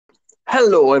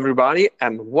Hello, everybody,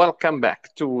 and welcome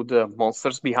back to the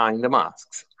Monsters Behind the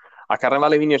Masks, a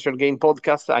Carnevale miniature game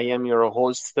podcast. I am your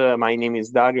host. My name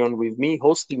is Darion. With me,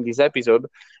 hosting this episode,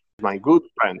 my good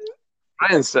friend,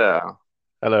 Renz.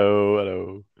 Hello,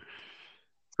 hello.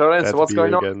 Renz, Glad to what's be here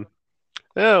going on? again.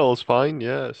 Yeah, all's fine.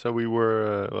 Yeah, so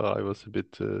I was a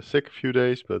bit sick a few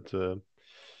days, but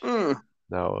Hmm,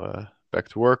 now back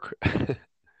to work.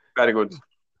 very good.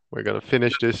 We're gonna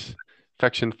finish this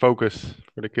faction focus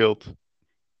for the guild.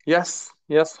 Yes,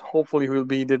 yes. Hopefully, will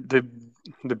be the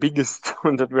biggest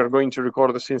one that we are going to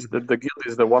record since Mhm. the guild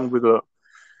is the one with the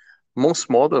most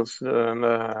models and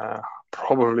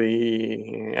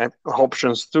probably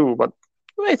options too. But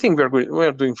I think we're good.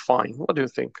 We're doing fine. What do you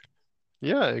think?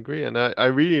 Yeah, I agree, and I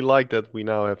really like that we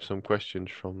now have some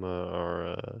questions from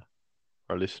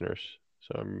our listeners.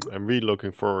 So I'm really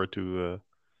looking forward to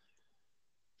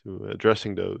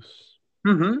addressing those.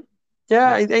 Hmm.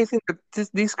 Yeah, Yeah, I think that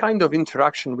this kind of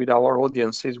interaction with our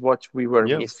audience is what we were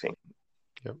yeah, missing.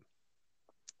 yeah.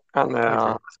 And I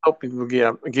agree. I hope it will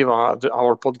give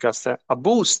our podcast a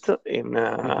boost in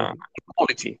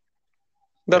quality.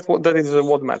 Yeah, That is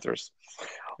what matters.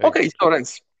 I Okay, agree.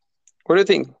 Lorenz, what do you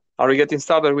think? Are we getting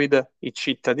started with I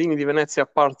cittadini di Venezia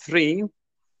part 3?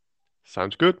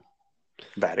 Sounds good.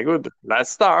 Very good.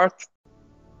 Let's start.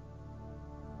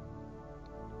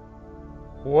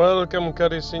 Welcome,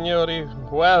 cari signori.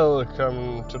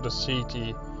 Welcome to the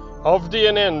city of the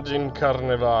unending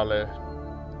Carnevale.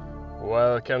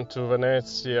 Welcome to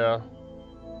Venezia.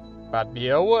 But be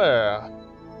aware,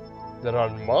 there are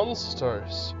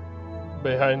monsters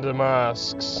behind the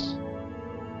masks.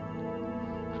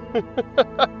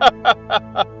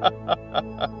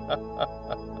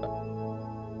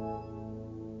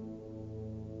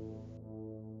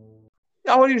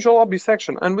 Our usual hobby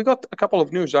section, and we got a couple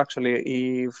of news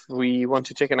actually. If we want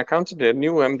to take an account of the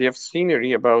new MDF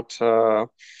scenery about the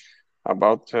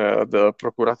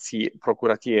procuratie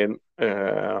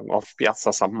of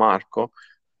Piazza San Marco.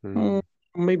 Mm,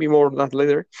 Hmm. maybe more on that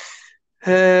later.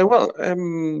 Well,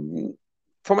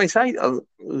 for my side, a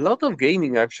lot of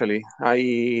gaming actually.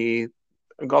 I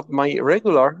got my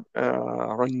regular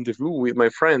rendezvous with my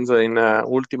friends in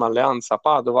Ultima Alleanza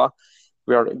Padova.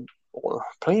 We are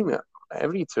playing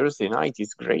every Thursday night.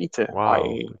 It's great.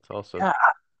 Wow, that's awesome. Yeah.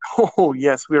 Oh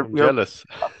yes, I'm we are jealous.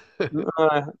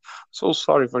 uh, so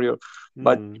sorry for you,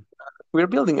 but Hmm. we're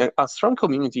building a strong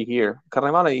community here.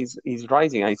 Carnevale is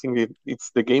rising. I think it's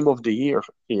the game of the year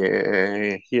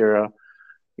here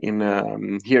in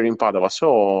Padova.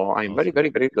 So I'm very Awesome. very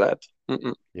very glad.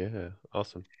 Mm-mm. Yeah,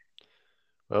 awesome.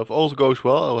 Well, if all goes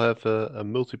well, I'll have a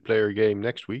multiplayer game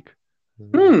next week.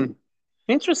 Uh, Hmm.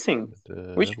 Interesting.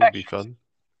 Which that will be factions? fun.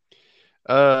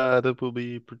 That will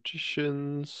be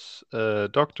patricians,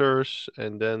 doctors,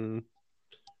 and then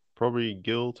probably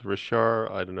guild,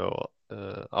 Rashar. I don't know.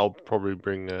 I'll probably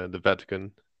bring the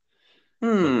Vatican, but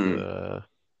Hmm.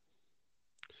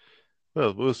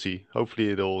 well, we'll see. Hopefully,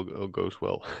 it all goes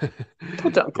well. You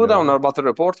Put down know, our battle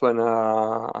report when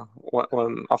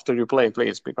after you play,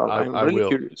 please, because I'm I really will.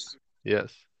 curious.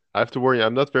 Yes. I have to worry.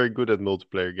 I'm not very good at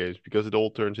multiplayer games because it all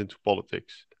turns into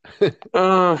politics.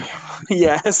 Uh,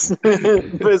 yes,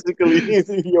 basically,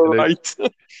 you're And right.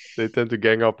 they tend to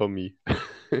gang up on me.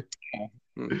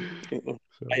 Mm.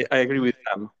 So, I agree with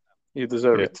them. You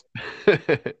deserve yeah.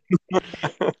 it.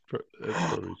 That's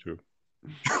probably true.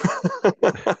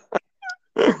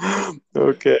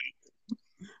 Okay,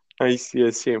 I see, I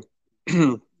see.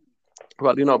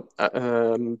 Well,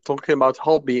 talking about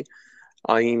hobby,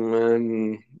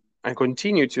 I'm I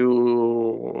continue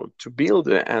to build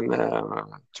and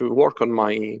to work on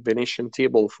my Venetian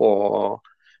table for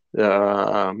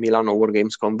the Milano War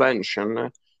Games convention,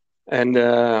 and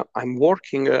I'm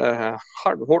working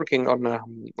hard working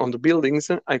on the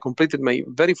buildings. I completed my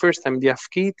very first MDF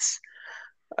kits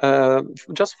uh,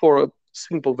 just for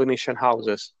simple Venetian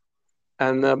houses.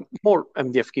 And more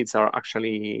MDF kits are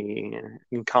actually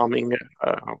incoming.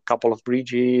 A couple of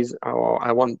bridges.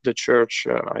 I want the church.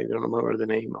 I don't remember the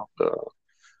name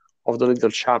of the little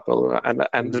chapel and the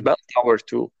Mm. bell tower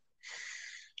too.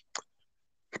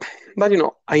 But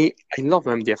I love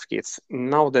MDF kits.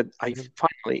 Now that I Yeah.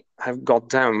 finally have got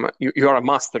them, you are a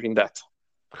master in that.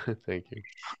 Thank you.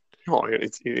 No,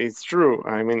 it's true.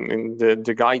 I mean, in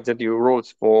the guide that you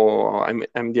wrote for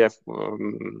MDF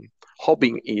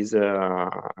hobbing is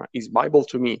Bible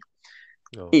to me.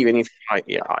 Oh, Even if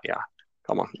yeah,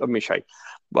 come on, let me shy.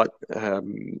 But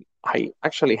I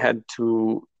actually had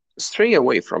to stray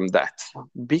away from that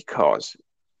because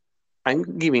I'm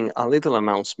giving a little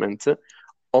announcement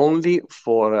only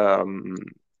for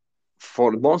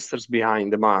Monsters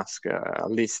Behind the Mask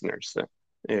listeners.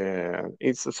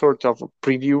 It's a sort of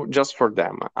preview just for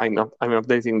them. I'm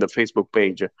updating the Facebook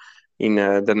page in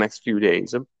the next few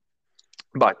days.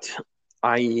 But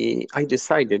I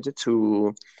decided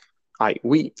to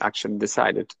we actually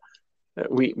decided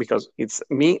because it's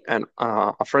me and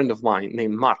a friend of mine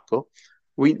named Marco.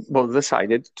 We both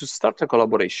decided to start a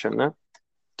collaboration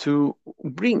to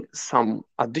bring some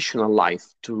additional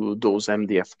life to those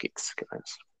MDF kits,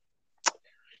 guys.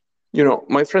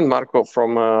 My friend Marco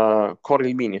from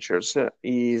Coral Miniatures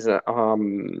is a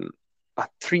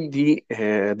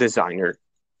 3D designer,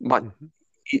 but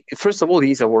first of all,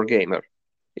 he's a wargamer.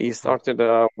 He started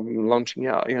launching.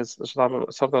 He has started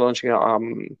launching.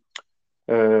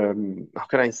 How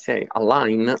can I say, a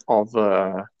line of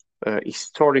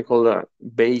historical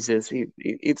bases.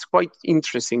 It's quite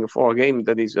interesting for a game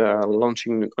that is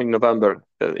launching in November.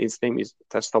 Its name is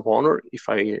Test of Honor, if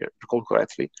I recall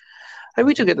correctly. And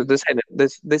we together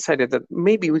decided that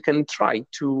maybe we can try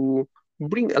to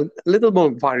bring a little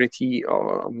more variety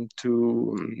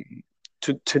to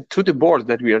the board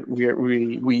that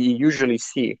we usually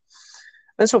see.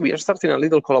 And so we are starting a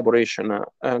little collaboration,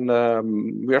 and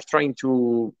we are trying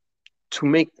to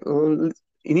make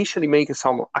initially make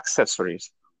some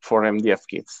accessories for MDF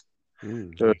kits.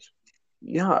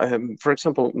 For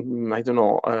example, I don't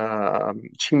know,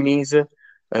 chimneys,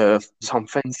 some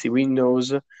fancy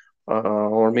windows,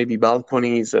 or maybe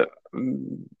balconies.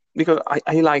 Because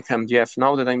I like MDF.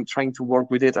 Now that I'm trying to work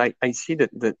with it, I see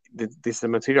that this is a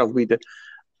material with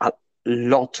a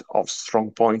lot of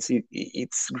strong points.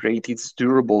 It's great. It's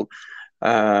durable,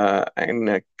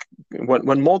 and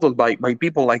when modeled by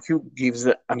people like you, gives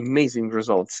amazing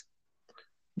results.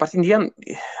 But in the end,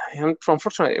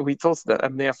 unfortunately, we thought that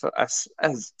MDF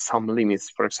has some limits.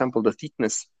 For example, the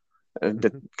thickness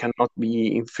that cannot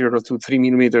be inferior to 3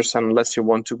 millimeters unless you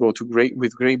want to go to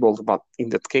with Greybolt. But in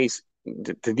that case,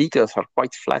 the details are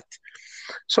quite flat.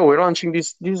 So we're launching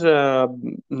this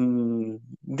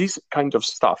kind of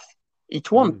stuff. It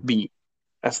won't be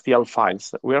STL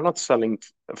files. We are not selling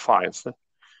files.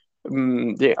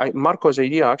 Marco's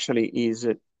idea actually is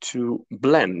to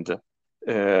blend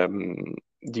the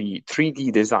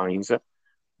 3D designs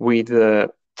with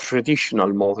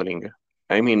traditional modeling.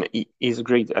 I mean, he's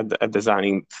great at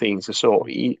designing things. So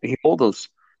he models,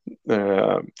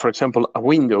 for example, a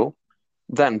window,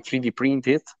 then 3D print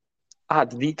it,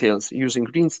 add details using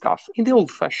green stuff in the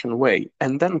old-fashioned way,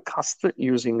 and then cast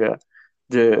using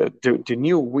the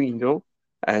new window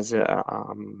as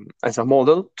a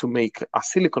model to make a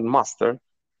silicon master,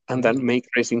 and then make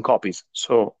resin copies.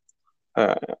 So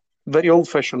very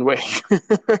old-fashioned way.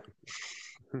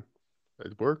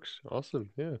 It works. Awesome.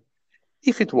 Yeah.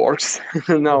 If it works.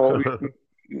 Now,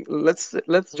 let's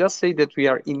just say that we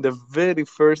are in the very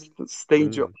first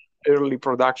stage of early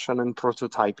production and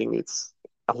prototyping. It's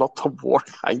a lot of work.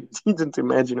 I didn't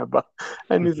imagine about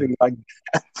anything like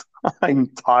that. I'm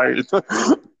tired.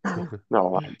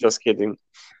 No, I'm just kidding.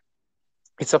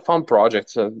 It's a fun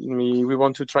project. We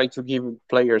want to try to give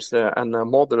players and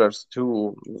modelers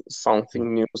to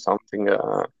something new,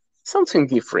 something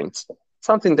different,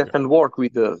 something that can work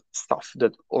with the stuff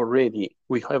that we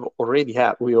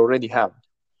already have.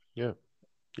 Yeah,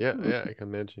 I can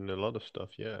imagine a lot of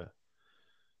stuff. Yeah,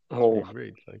 Oh,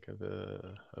 great. Like I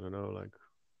don't know, like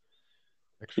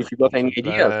if you got any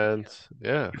ideas, plants.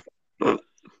 Yeah. You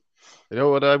know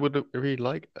what I would really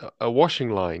like? A washing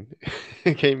line.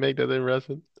 Can you make that in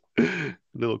resin?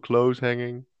 Little clothes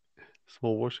hanging,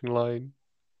 small washing line.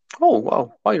 Oh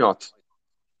wow, why not?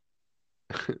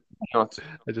 Why not?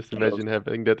 I just imagine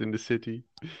having that in the city.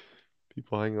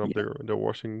 People hanging up their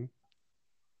washing.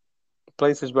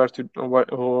 Places where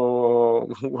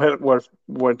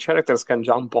characters can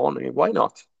jump on. Why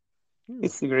not?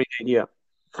 It's a great idea.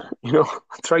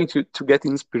 Trying to get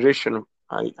inspiration.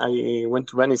 I went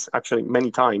to Venice actually many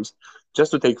times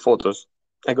just to take photos.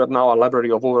 I got now a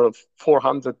library of over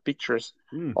 400 pictures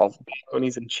of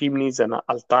balconies and chimneys and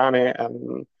altane,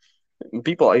 and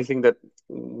people, I think, that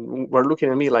were looking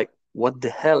at me like, what the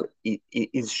hell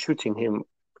is shooting him?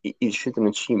 Is shooting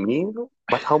a chimney?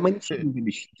 But how many chimneys did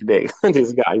he shoot today?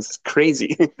 This guy is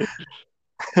crazy.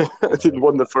 I did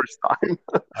one the first time.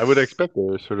 I would expect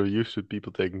they're sort of used to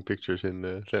people taking pictures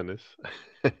in Venice.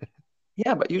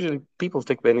 Yeah, but usually people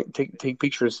take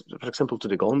pictures, for example, to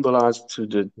the gondolas, to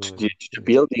the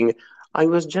building. I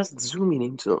was just zooming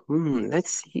into,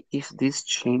 let's see if this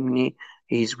chimney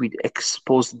is with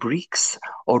exposed bricks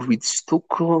or with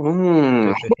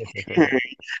stucco.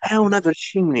 Another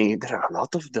chimney. There are a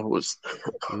lot of those.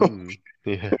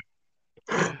 Yeah.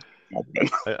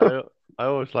 I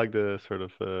always like the sort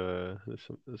of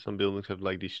some buildings have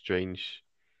like these strange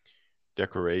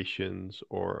decorations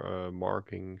or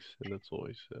markings, and that's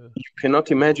always You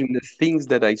cannot imagine the things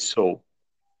that I saw.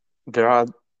 There are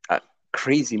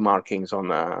crazy markings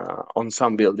on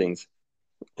some buildings.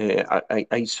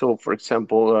 I saw, for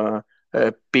example,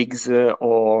 pigs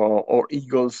or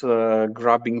eagles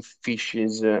grabbing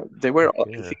fishes. They were, I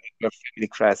yeah, think, they were family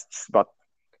crests, but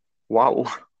wow,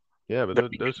 yeah. But very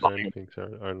those kind of fine. things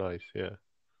are nice. Yeah,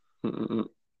 Mm.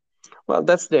 Well,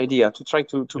 that's the idea to try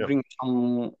to yeah, bring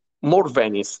some more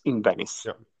Venice in Venice.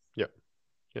 yeah, yeah,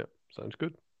 yeah. Sounds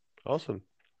good. Awesome.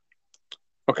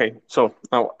 Okay, so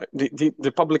now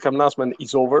the public announcement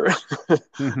is over.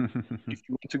 If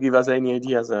you want to give us any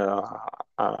ideas,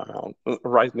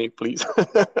 write me, please.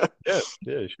 Yeah,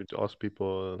 yeah. You should ask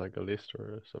people like a list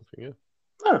or something.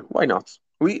 Yeah. Why not?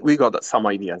 We got some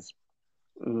ideas.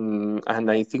 And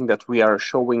I think that we are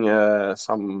showing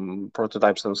some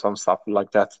prototypes and some stuff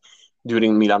like that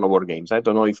during Milano War Games. I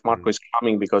don't know if Marco Mm. is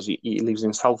coming because he lives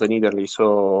in southern Italy,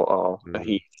 so Mm.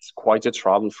 he's quite a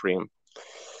travel for him.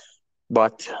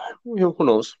 But who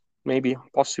knows? Maybe,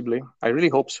 possibly. I really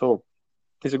hope so.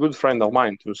 He's a good friend of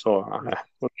mine too, so Yeah.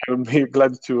 I would be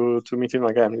glad to meet him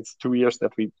again. It's 2 years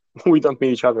that we we don't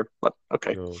meet each other, but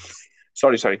okay. No.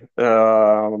 Sorry.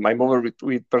 I'm over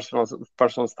with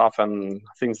personal stuff and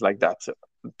things like that.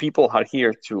 People are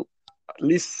here to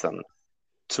listen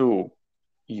to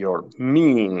your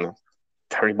mean,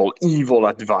 terrible, evil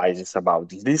advices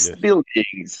about list Yes.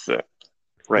 buildings,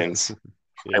 friends.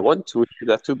 I Yeah. want to hear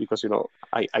that too because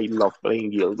I love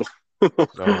playing Guild.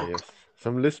 Oh yes.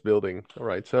 Some list building. All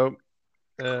right. So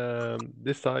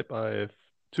this type I have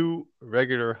two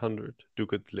regular 100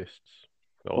 Ducat lists.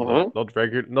 Well, Mhm.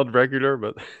 not regular,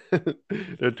 but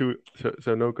they're two.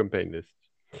 So no campaign lists.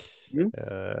 Mhm.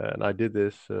 And I did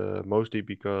this mostly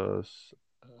because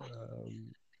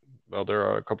um, well, there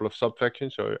are a couple of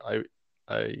subfactions. So I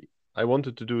I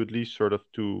wanted to do at least sort of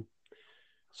two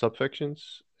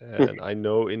subfactions. And I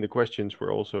know in the questions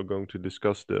we're also going to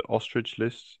discuss the ostrich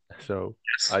lists, so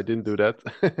Yes. I didn't do that.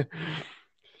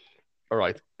 All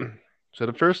right. So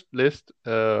the first list,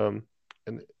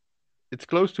 and it's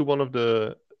close to one of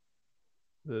the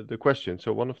questions.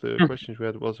 So one of the Mhm. questions we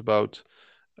had was about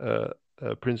uh,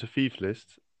 Prince of Thieves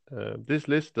list. This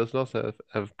list does not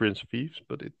have Prince of Thieves,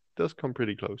 but it does come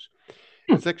pretty close.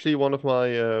 It's actually one of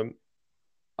my.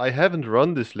 I haven't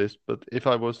run this list, but if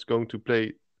I was going to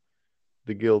play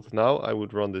the guild now, I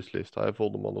would run this list. I have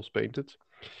all the models painted.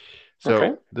 Okay.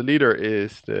 So the leader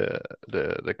is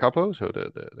the capo, so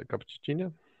the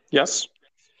cappuccino. Yes.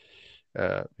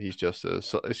 He's just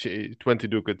 20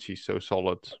 ducats. He's so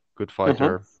solid, good Hmm.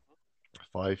 fighter.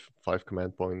 Five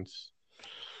command points.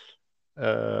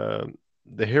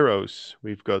 The heroes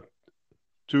we've got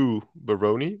two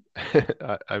Baroni.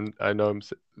 I know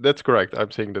that's correct.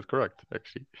 I'm saying that correct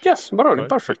actually. Yes, Baroni, Right,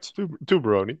 perfect. two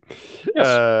Baroni,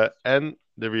 Yes. and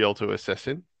the Rialto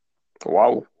assassin.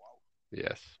 Wow.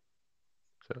 Yes,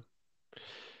 so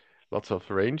lots of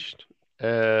ranged.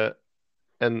 Uh,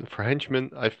 and for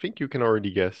henchmen, I think you can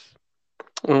already guess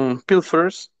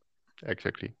Pilfers.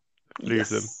 exactly. Three of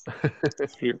them.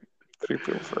 Yes. Three, three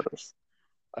pilfers.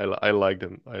 I like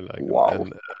them. I like them, Wow.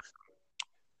 and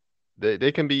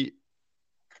they can be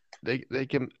they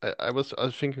can. I was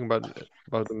thinking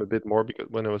about them a bit more because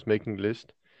when I was making the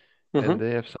list, and Hmm.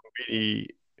 they have some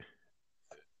really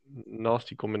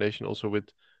nasty combination also with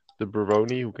the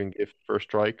Baroni who can give first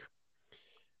strike.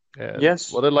 And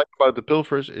Yes. what I like about the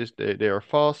pilfers is they are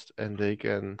fast and they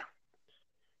can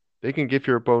give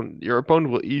your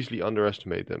opponent will easily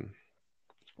underestimate them,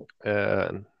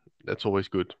 and that's always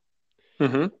good.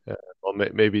 Hmm. Well,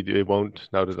 maybe they won't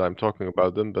now that I'm talking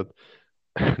about them, but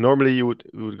normally you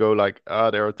would go like,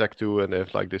 they're attack two and they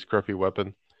have like this crappy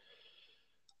weapon.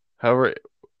 However,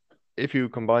 if you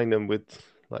combine them with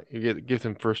like give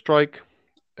them first strike,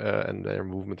 and their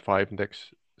movement five and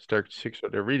dex strength six, so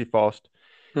they're really fast.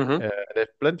 Hmm. They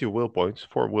have plenty of will points,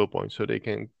 4 will points, so they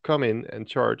can come in and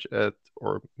charge at,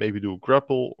 or maybe do a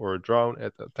grapple or a drown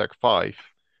at attack five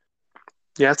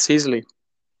Yes, easily.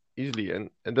 easily, and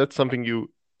that's something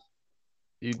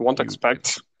Won't you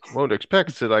expect. won't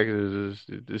expect. So like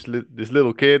this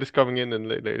little kid is coming in and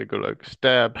they go like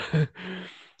stab,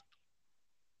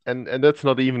 and that's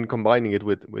not even combining it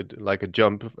with like a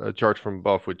jump, a charge from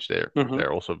above, which Hmm.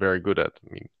 they're also very good at.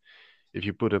 I mean, if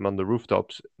you put them on the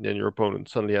rooftops, then your opponent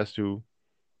suddenly has to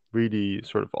really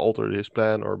sort of alter his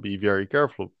plan or be very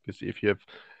careful because if you have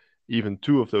even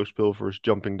two of those pilfers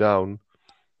jumping down,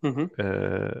 Hmm.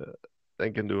 uh, they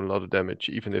can do a lot of damage,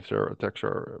 even if their attacks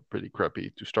are pretty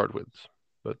crappy to start with.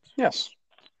 But Yes.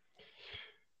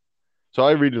 so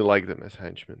I really like them as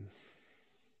henchmen.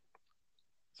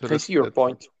 So I see your that's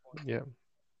point. yeah.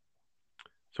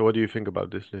 So what do you think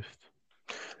about this list?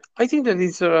 I think that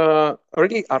it's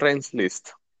really a Ren's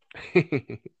list.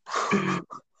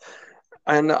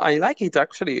 And I like it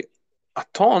actually a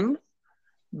ton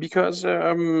because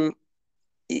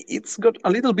it's got a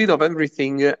little bit of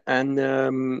everything,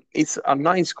 and it's a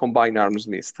nice combined arms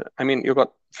list. I mean, you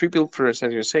got three pilfers,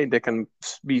 as you say, they can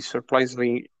be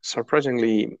surprisingly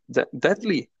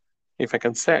deadly, if I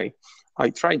can say. I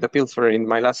tried the pilfer in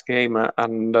my last game,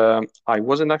 and I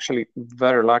wasn't actually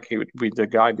very lucky with the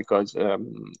guy because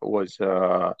was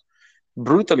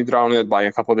brutally drowned by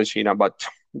a Capodecina, but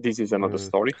this is another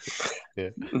story.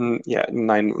 Yeah. Yeah,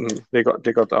 nine. They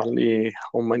got only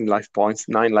how many life points?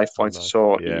 9 life points. Nice.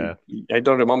 So Yeah. I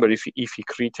don't remember if he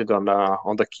created on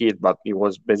the kid, but he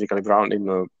was basically drowned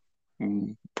in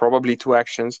probably 2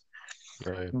 actions.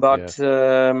 Right. But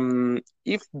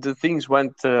if the things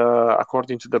went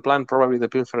according to the plan, probably the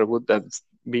pilfer would have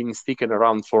been sticking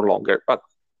around for longer. But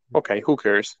okay, who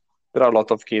cares? There are a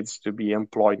lot of kids to be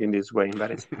employed in this way in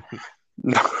Venice.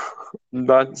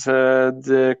 But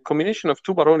the combination of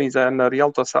 2 Baronis and a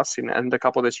Rialto Assassin and the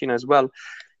Capodecina as well,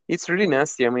 it's really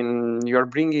nasty. I mean, you're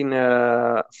bringing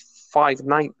nine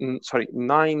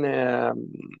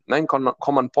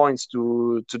common points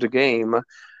to the game,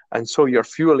 and so you're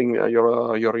fueling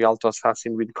your Rialto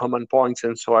Assassin with common points,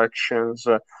 and so actions.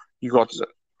 You got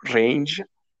range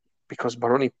because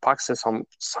Baroni packs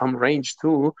some range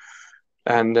too.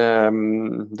 And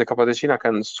the Capodecina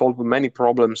can solve many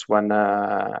problems when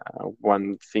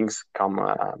things come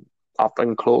up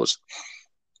and close.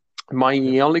 My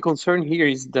only concern here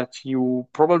is that you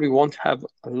probably won't have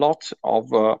a lot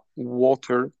of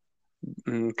water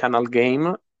canal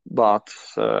game, but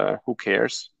who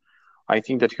cares? I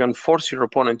think that you can force your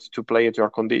opponent to play at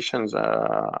your conditions.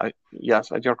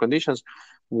 Yes, at your conditions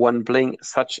when playing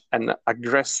such an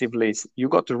aggressive list. You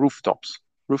got the rooftops.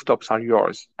 Rooftops are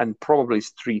yours, and probably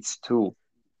streets too.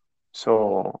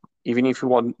 So even if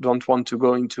you don't want to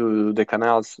go into the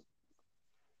canals,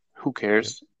 who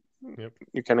cares? Yep.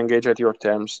 You can engage at your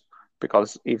terms,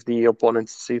 because if the opponent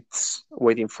sits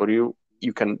waiting for you,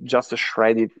 you can just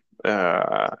shred it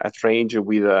at range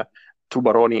with 2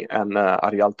 Baroni and a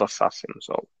Rialto Assassin.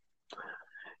 So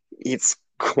it's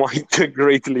quite a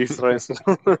great list,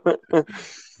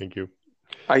 Thank you.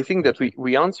 I think that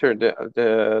we answered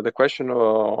the question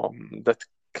that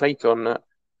Clayton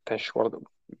Peshward.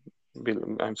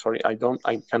 I'm sorry, I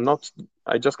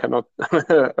just cannot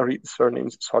read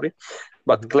surnames. Sorry,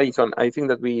 but Clayton, I think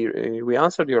that we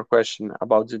answered your question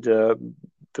about the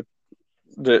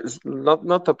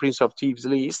not a Prince of Thieves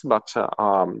list, but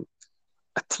a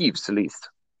Thieves list,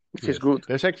 which is good.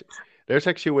 There's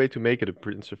actually a way to make it a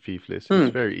Prince of Thieves list.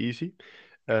 It's very easy.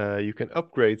 You can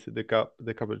upgrade the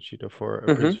Cappuccino for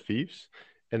a Prince of Thieves,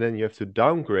 and then you have to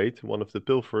downgrade one of the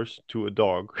pilfers to a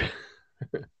dog.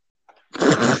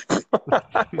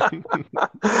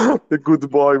 The good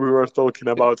boy we were talking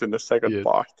about in the second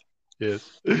part.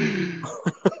 Yes.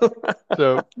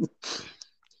 So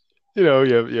you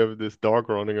have this dog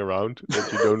running around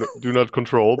that you do not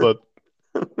control, but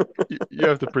you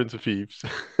have the Prince of Thieves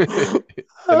and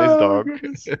his dog.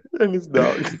 And his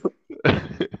dog.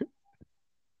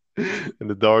 And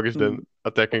the dog is then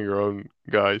attacking your own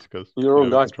guys because your own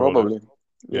guys probably.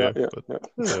 Yeah.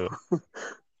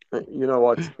 You know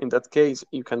what? In that case,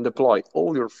 you can deploy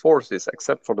all your forces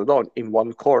except for the dog in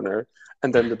one corner,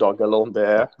 and then the dog alone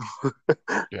there,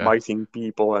 biting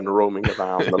people and roaming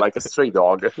around like a stray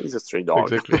dog. He's a stray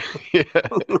dog. Exactly.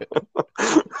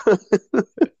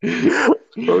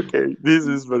 Okay, this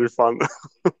is very fun.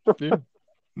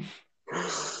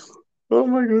 Oh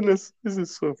my goodness, this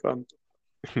is so fun.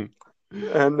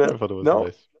 And I thought it was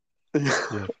nice.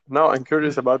 Now I'm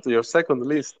curious about your second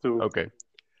list too. Okay.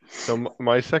 So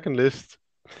my second list,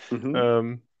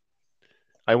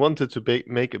 I wanted to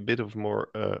make a bit of more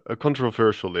a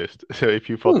controversial list. So if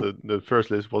you thought the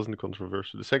first list wasn't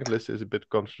controversial, the second list is a bit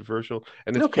controversial,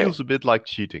 and it feels a bit like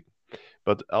cheating.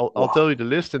 But I'll tell you the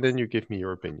list, and then you give me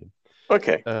your opinion.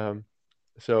 Okay.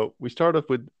 So we start off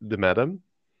with the Madam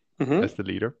as the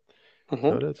leader.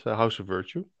 So that's a House of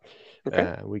Virtue.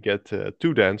 Okay. We get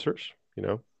 2 dancers,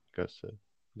 because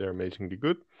they're amazingly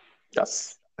good.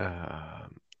 Yes.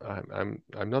 I'm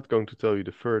not going to tell you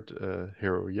the third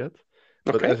hero yet,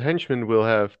 but as henchmen we'll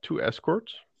have 2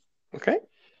 escorts. Okay.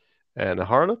 And a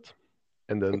harlot,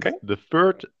 and then the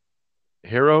third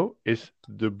hero is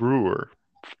the brewer.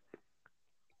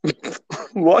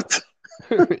 What?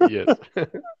 Yes.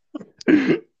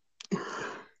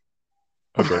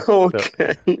 Okay.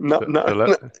 Okay.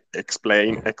 No.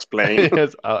 Explain.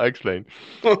 Yes, I'll explain.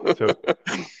 So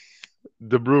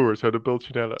the brewer, so the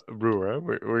Pulcinella brewer,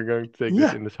 we're going to take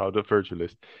this in this House of Virtue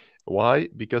list. Why?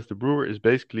 Because the brewer is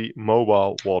basically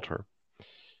mobile water.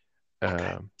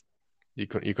 You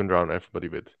can drown everybody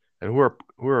with. And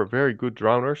who are very good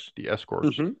drowners? The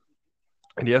escorts. Mm-hmm.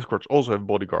 And the escorts also have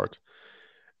bodyguard.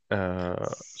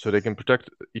 So they can protect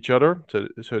each other. So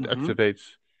it Mm-hmm. activates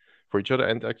for each other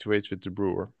and activates with the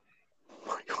brewer.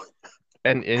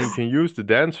 And you can use the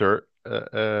dancers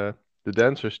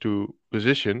to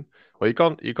position. Well,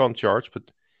 you can't charge, but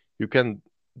you can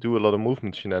do a lot of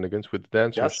movement shenanigans with the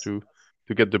dancers Yes. to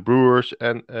get the brewers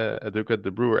and to get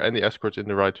the brewer and the escorts in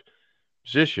the right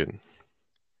position.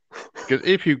 Because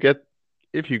if you get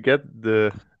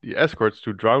the escorts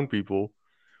to drown people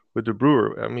with the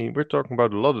brewer, I mean, we're talking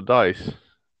about a lot of dice.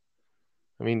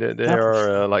 I mean, they Yeah, for are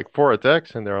sure. like 4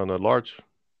 attacks and they're on a large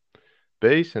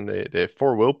base and they have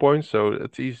 4 will points, so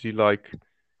it's easily like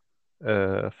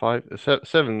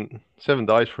seven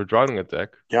dice for drowning attack.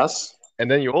 Yes, And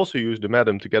then you also use the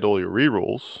madam to get all your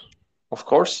rerolls. of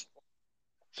course.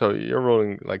 So you're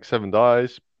rolling like 7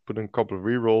 dice, putting a couple of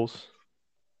rerolls.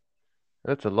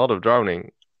 That's a lot of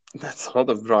drowning. That's a lot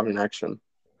of drowning action.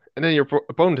 And then your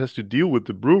opponent has to deal with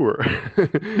the brewer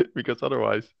because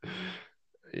otherwise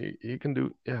you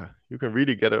can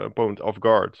really get an opponent off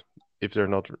guard if they're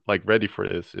not like ready for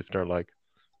this, if they're like,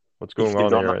 what's going If they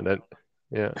on don't, here? And then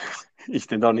yeah, if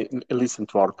they don't listen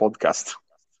to our podcast.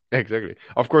 exactly.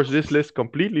 Of course, this list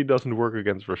completely doesn't work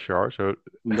against Rashar, so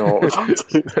No.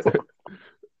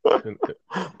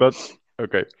 but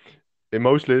okay. In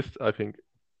most lists, I think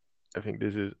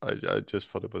this is. I just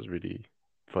thought it was really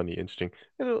funny, interesting.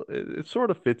 It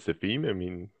sort of fits the theme. I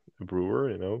mean, a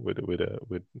brewer, with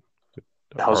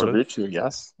House of harlots. Virtue,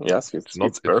 yes. Yes, it's It's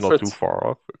not too perfect. far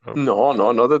off. No,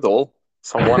 not at all.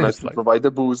 Someone has It's to like provide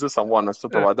the booze, someone has to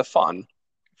provide the fun.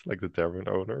 it's like the tavern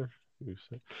owner.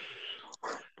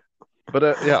 But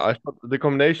yeah, I thought the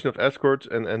combination of escorts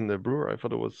and the brewer, I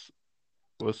thought it was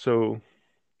so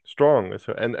strong.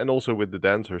 So and also with the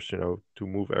dancers, to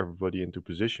move everybody into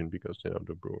position because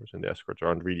the brewers and the escorts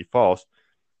aren't really fast.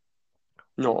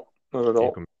 No, not at You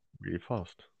all. can really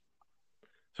fast.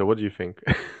 So what do you think?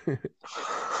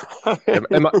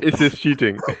 Is this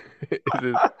cheating?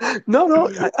 No,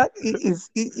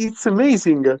 it's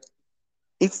amazing.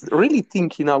 It's really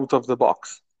thinking out of the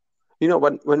box.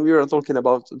 When we were talking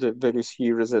about the various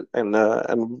heroes and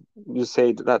you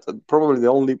said that probably the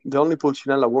only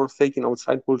Pulcinella worth taking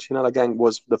outside Pulcinella gang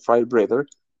was the Friar Brother.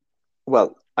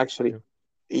 Well, actually,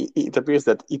 it appears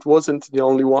that it wasn't the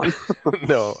only one.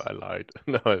 No, I lied.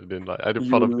 No, I didn't lie. I didn't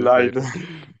You thought of this lied.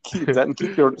 later.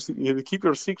 Keep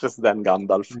your secrets then,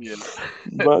 Gandalf. Yeah.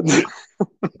 But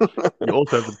You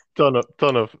also have a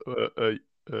ton of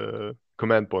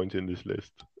command points in this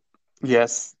list.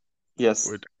 yes,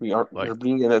 With we're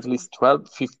bringing at least 12,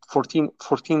 15,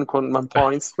 14 command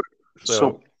points.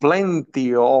 So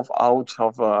plenty of out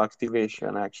of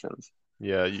activation actions.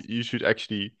 Yeah, you should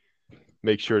actually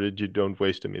make sure that you don't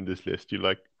waste them in this list. You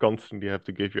like constantly have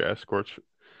to give your escorts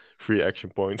free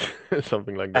action points,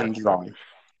 something like that. And drown.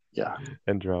 Yeah.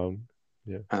 And drown.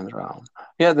 Yeah. And drown.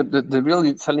 Yeah, the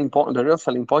real selling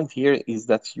point here is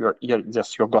that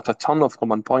you've got a ton of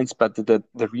command points, but the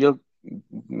real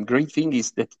great thing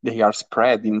is that they are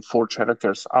spread in 4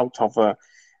 characters out of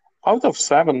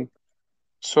 7.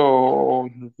 So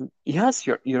yes,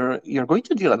 you're going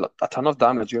to deal a ton of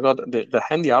damage. You got the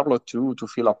handy Arlo too to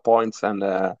fill up points and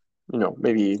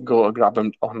maybe go grab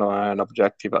them on an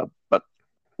objective. But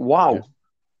wow,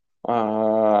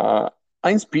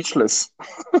 I'm speechless.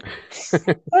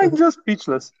 I'm just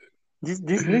speechless. This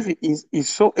list is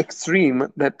so extreme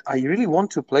that I really want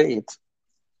to play it.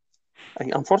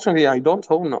 Unfortunately, I don't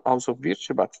own House of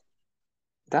Virtue, but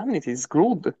damn it, it's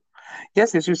good.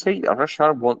 Yes, as you say,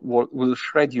 Rashar will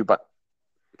shred you, but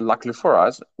luckily for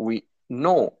us, we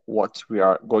know what we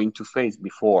are going to face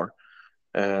before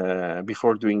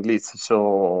doing lists.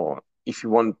 So if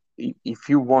you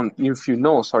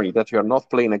know, sorry, that you are not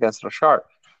playing against Rashar,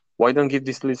 why don't give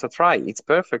this list a try? It's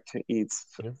perfect. It's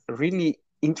really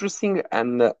interesting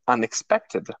and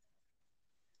unexpected.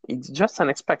 It's just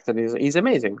unexpected. It's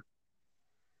amazing.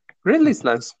 Great list,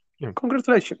 Lance. Yeah.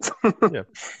 Congratulations. Yeah,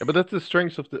 but that's the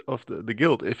strength of the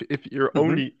guild. If you're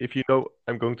only if you know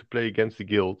I'm going to play against the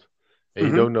guild, and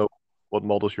you don't know what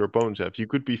models your opponents have, you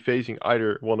could be facing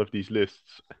either one of these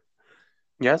lists.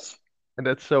 Yes, and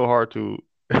that's so hard to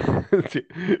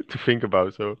to think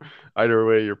about. So either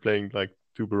way, you're playing like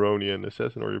two Baroni and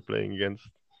Assassin, or you're playing against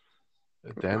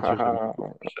Dancers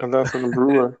and that's a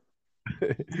Brewer.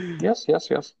 Yes.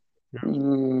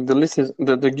 The list is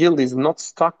the guild is not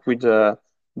stuck with the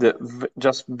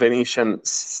just Venetian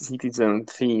citizen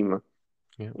theme.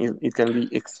 It can be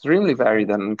extremely varied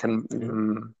and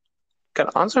can can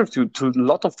answer to a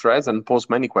lot of threads and pose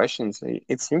many questions.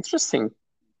 It's interesting.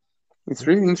 It's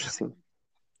really interesting.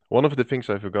 One of the things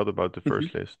I forgot about the Mhm.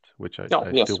 first list, which I Oh,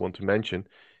 still yes. want to mention,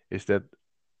 is that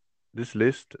this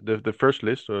list, the first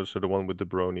list, so the one with the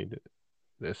Brony,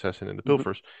 the Assassin, and the Mhm.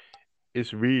 Pilfers,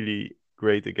 is really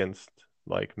great against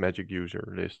like magic user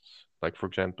lists, like for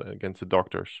example against the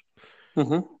Doctors,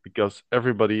 Mhm. because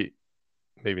everybody,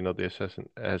 maybe not the Assassin,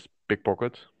 has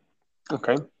pickpocket,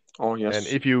 Okay. Oh, and yes.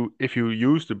 if you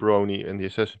use the Brony and the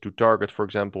Assassin to target, for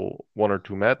example, one or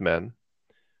two madmen,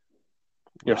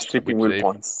 You're which stripping will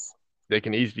points. they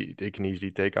can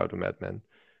easily take out a madman,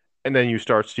 and then you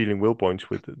start stealing will points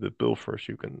with the Pilfers,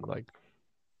 you can like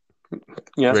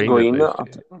Yes, drain go that in. list.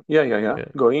 Yeah. Yeah,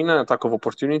 Go in, attack of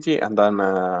opportunity, and then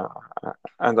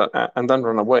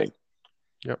run away.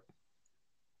 yeah.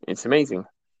 It's amazing.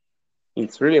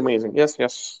 It's really amazing. Yes,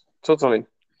 totally.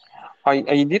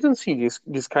 I didn't see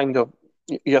this kind of.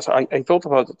 Yes, I thought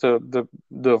about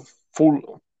the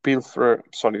full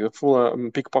the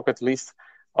full pickpocket list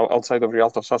outside of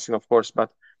Rialto Assassin, of course, but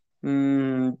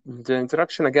the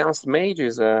interaction against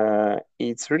mages,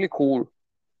 it's really cool.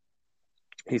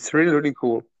 It's really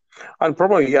cool. And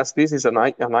probably yes, this is a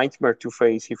nightmare to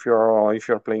face if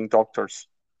you're playing doctors.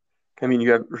 I mean,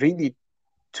 you have really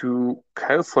to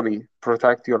carefully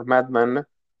protect your madmen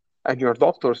and your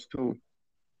doctors too.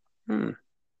 Hmm,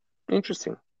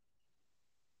 interesting.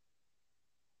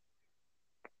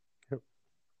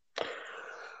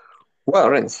 Well,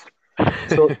 Renz,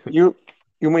 so you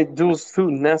made those two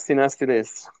nasty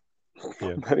lists.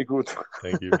 Yeah, Very good.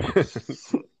 thank you.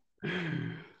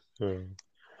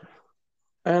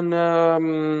 And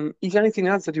is there anything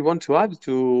else that you want to add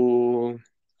to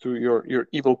your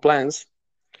evil plans?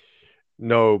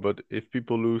 No, but if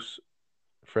people lose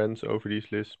friends over these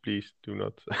lists, please do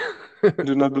not.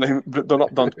 Do not blame.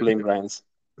 Don't blame Renz.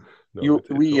 No,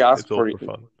 We ask it's all for it. for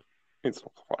fun. It's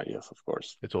fine. Yes, of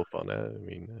course. It's all fun. I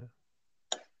mean,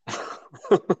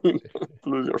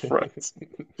 Lose your friends.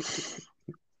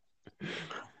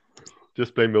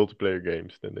 just play multiplayer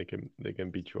games, then they can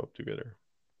beat you up together.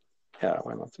 Yeah,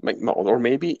 why not? Or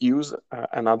maybe use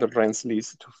another Ren's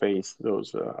list to face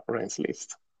those Ren's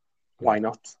list. Why Yeah,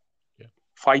 not? yeah.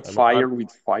 Fight fire I'm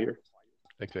with fire.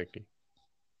 exactly.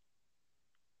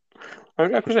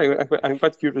 I'm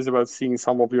quite curious about seeing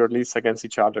some of your lists against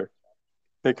each other.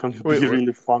 They can We be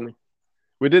really funny.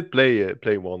 we did play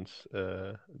once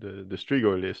the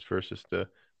Strigo list versus the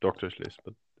Doctor's list,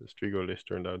 but the Strigo list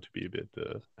turned out to be a bit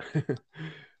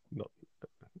not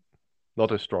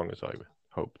not as strong as I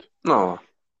hoped. No,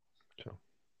 So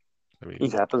I mean, it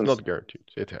it's happens. not guaranteed.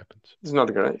 It happens. It's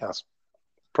not great. Yes,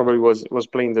 probably was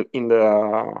playing in the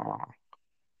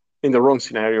wrong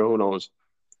scenario. Who knows?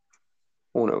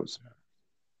 Who knows?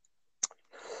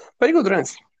 Very good,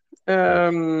 Rens.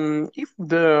 Yes. If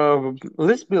the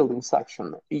list building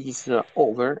section is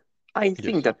over, I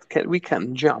think Yes. that we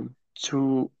can jump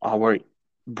to our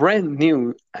brand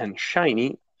new and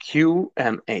shiny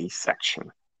Q&A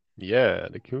section. Yeah,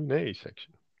 the Q&A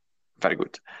section. Very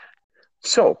good.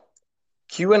 So,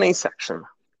 Q&A section.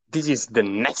 This is the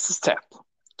next step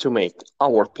to make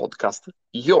our podcast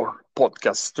your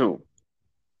podcast too.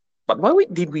 But why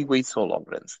did we wait so long,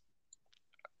 Rens?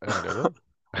 I don't know.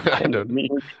 I don't know. Me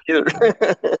either.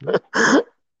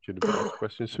 Should have asked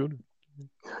questions sooner.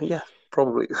 Yeah,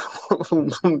 probably.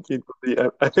 It would be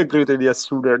a great idea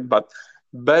sooner, but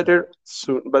better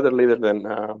later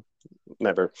than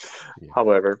never. Yeah.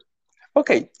 However,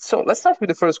 okay, so let's start with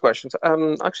the first questions.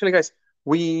 Actually, guys,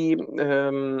 we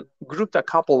grouped a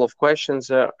couple of questions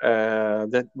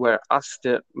that were asked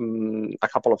a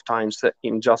couple of times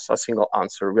in just a single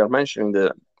answer. We are mentioning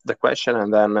the question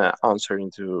and then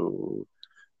answering to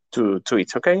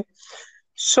it. Okay.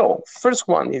 So first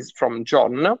one is from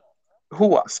John,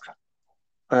 who asked,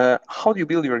 how do you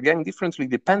build your gang differently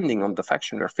depending on the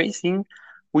faction you're facing?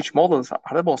 Which models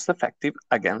are the most effective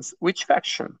against which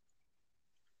faction?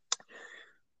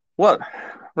 Well,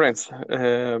 Renz,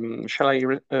 shall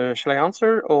I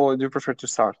answer or do you prefer to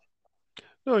start?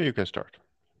 No, you can start.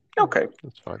 Okay.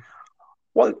 That's fine.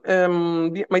 Well,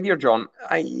 my dear John,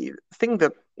 I think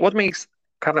that what makes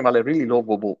Carnival a really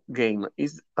lovable game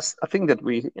is a thing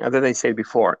that I said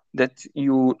before, that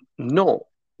you know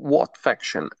what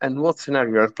faction and what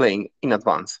scenario you're playing in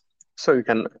advance, so you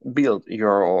can build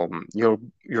your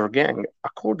gang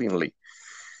accordingly.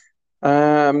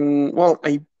 Well,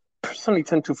 I personally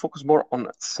tend to focus more on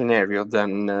scenario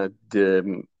than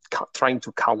trying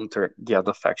to counter the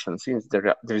other faction, since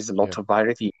there is a lot of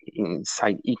variety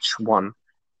inside each one.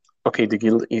 Okay, the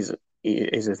guild is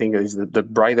I think is the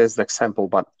brightest example,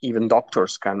 but even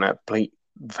doctors can play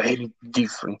very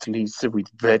different lists with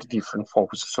very different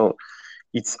focus. So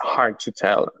it's hard to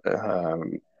tell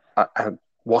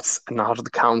what's an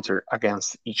hard counter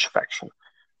against each faction.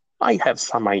 I have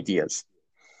some ideas.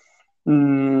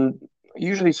 Mm,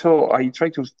 Usually, so I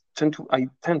tend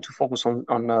to focus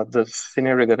on the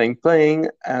scenario that I'm playing,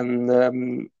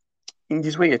 and in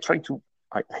this way, with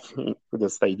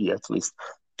this idea at least,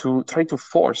 to try to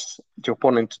force the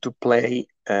opponent to play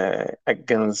at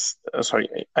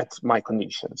my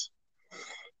conditions.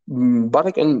 But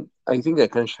I think I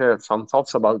can share some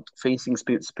thoughts about facing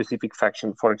specific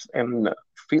faction and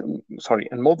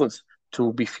models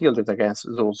to be fielded against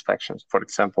those factions.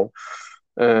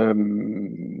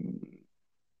 Um,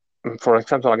 for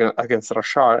example, against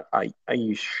Rashar, I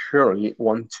surely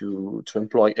want to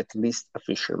employ at least a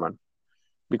fisherman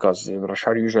because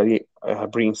Rashar usually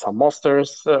brings some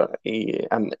monsters,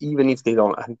 and even if they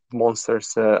don't have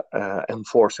monsters,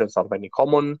 enforcers are very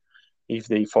common if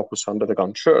they focus on the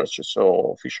Dragon Church.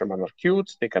 So fishermen are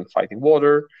cute, they can fight in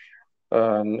water,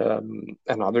 and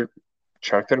another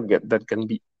character that can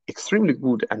be extremely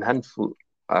good and helpful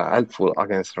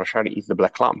against Rashar is the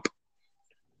Black Lamp,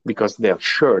 because they are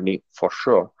surely, for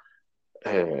sure,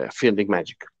 fielding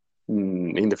magic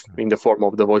in the form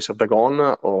of the Voice of Dagon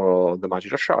or the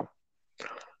Magic Rashar.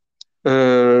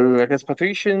 Against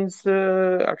patricians,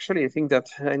 actually, I think that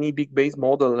any big base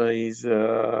model is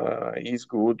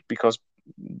good because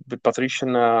the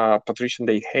patrician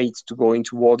they hate to go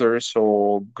into water,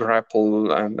 so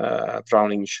grapple and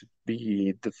drowning should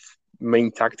be the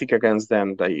main tactic against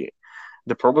them.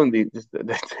 The problem is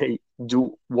that they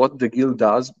do what the guild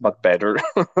does, but better.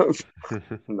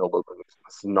 Nobles.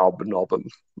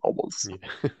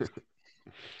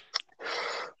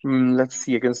 Let's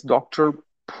see, against Doctor,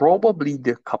 probably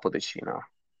the Capodecina.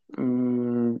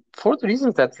 For the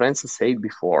reasons that Francis said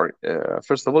before.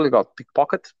 First of all, you got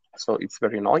Pickpocket, so it's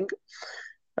very annoying.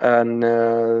 And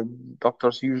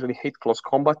Doctors usually hate close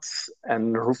combats,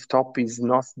 and Rooftop is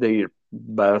not their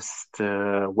best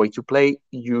way to play,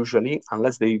 usually,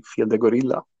 unless they feel the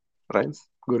gorilla, right?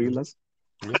 Gorillas.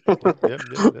 Yeah,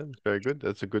 that's very good.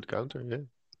 That's a good counter, yeah.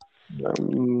 Lots of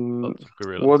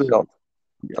gorillas. What else?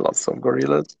 Yeah, lots of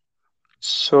gorillas.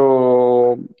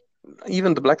 So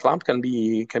even the Black Lamp can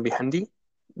be handy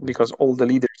because all the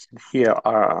leaders here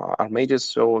are mages,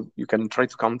 so you can try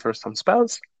to counter some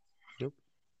spells. Yep.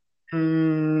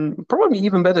 Probably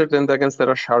even better than against the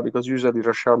Rashar, because usually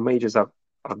Rashar mages are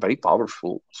very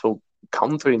powerful, so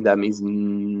countering them is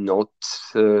not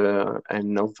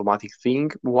an automatic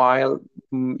thing, while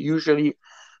usually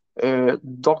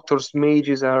Doctors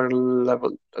mages are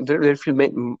level. There feel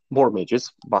more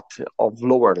mages, but of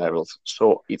lower levels,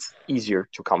 so it's easier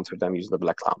to counter them using the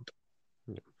Black Lamp.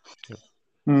 Yeah.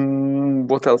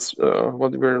 What else?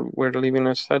 What we're living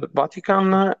inside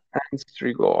Vatican and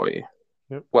Strigoi.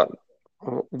 Yep. Well,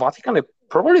 Vatican is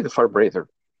probably the Firebreather.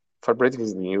 Firebreather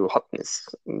is the new hotness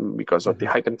because of the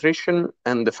high penetration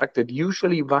and the fact that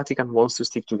usually Vatican wants to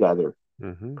stick together.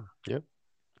 Yep,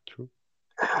 true.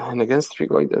 And against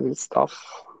Strigoi, that is tough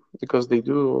because they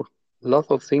do a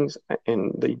lot of things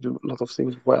and they do a lot of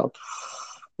things well.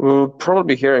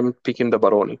 Probably here I'm picking the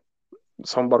Baroni.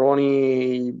 Some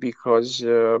Baroni because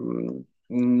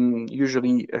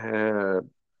usually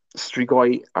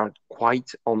Strigoi are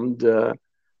quite on the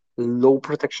low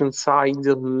protection side,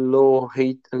 low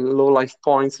life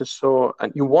points,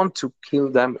 and you want to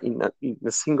kill them in a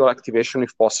single activation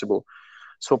if possible.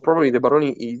 So probably the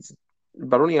Baroni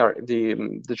are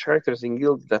the characters in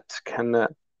guild that can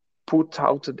put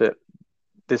out the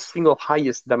single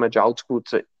highest damage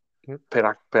output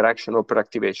per action or per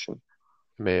activation.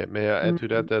 May I add to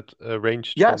that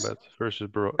ranged Yes. combat versus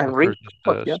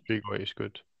Strigoi is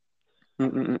good.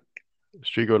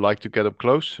 Strigoi like to get up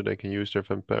close so they can use their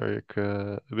vampiric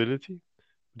ability.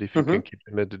 But if you can keep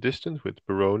them at the distance with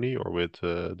Baroni or with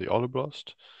the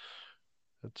Oliblast,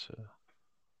 that's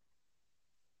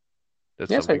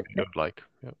something I don't like.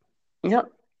 Yeah.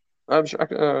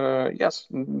 Yes,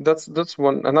 that's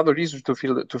another reason to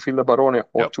feel the Baroni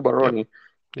or to Baroni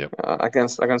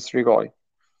against Strigoi.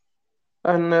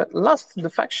 And last,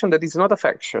 the faction that is not a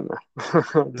faction,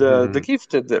 the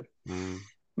Gifted.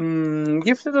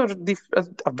 Gifted are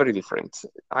very different.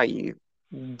 I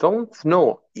don't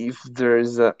know if there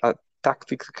is a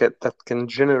tactic that can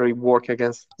generally work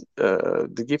against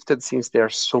the Gifted, since they are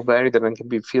so varied and can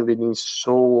be fielded in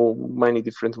so many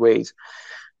different ways.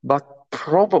 But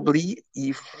probably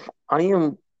if I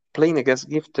am playing against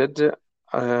Gifted,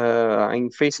 I'm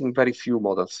facing very few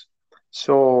models.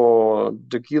 So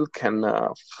the guild can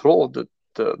flood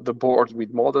the board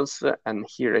with models, and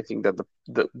here I think that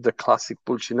the classic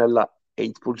Pulcinella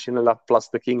 8 Pulcinella plus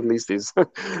the king list is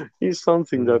is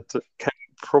something that can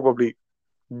probably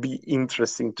be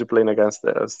interesting to play against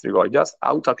the Strigoi. Just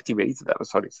out-activate them.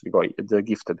 Sorry, Strigoi, the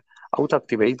gifted.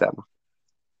 Out-activate them.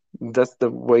 That's the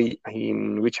way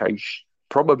in which I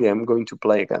probably am going to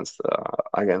play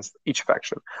against each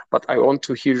faction. But I want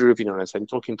to hear your opinion as I'm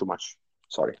talking too much.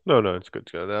 Sorry. No, it's good.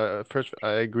 First,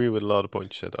 I agree with a lot of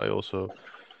points you said.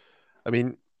 I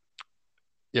mean,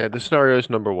 yeah, the scenario is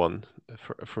number one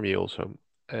for me also.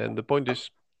 And the point is,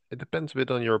 it depends a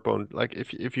bit on your opponent. Like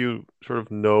if you sort of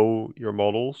know your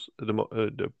models,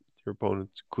 your opponent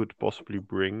could possibly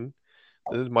bring,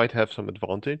 then it might have some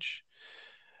advantage.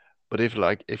 But if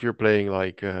you're playing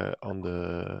like on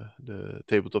the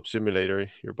tabletop simulator,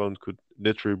 your opponent could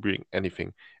literally bring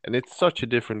anything, and it's such a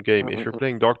different game. If you're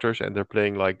playing doctors and they're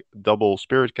playing like double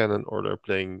spirit cannon, or they're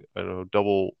playing, I don't know,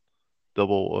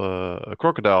 double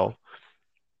crocodile,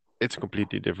 it's a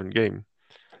completely different game.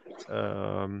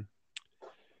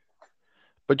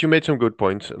 But you made some good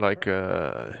points. Like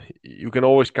you can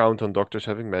always count on doctors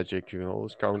having magic. You can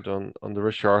always count on the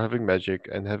Rashar having magic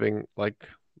and having like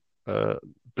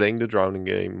playing the drowning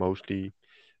game mostly.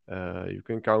 You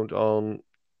can count on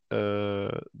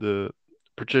the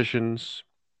patricians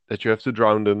that you have to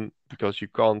drown them because you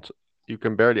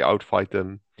can barely outfight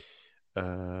them.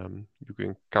 You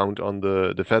can count on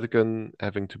the Vatican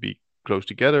having to be close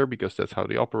together because that's how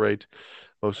they operate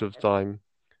most of the time.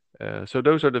 So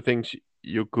those are the things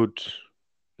you could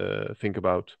think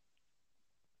about.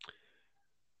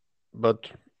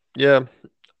 But yeah,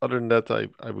 other than that,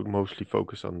 I would mostly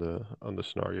focus on the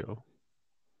scenario.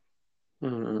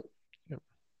 Mm. Yeah.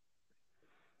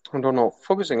 I don't know.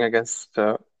 Focusing against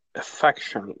a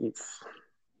faction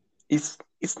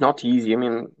it's not easy. I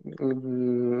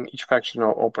mean, each faction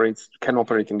can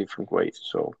operate in different ways,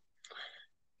 so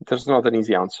there's not an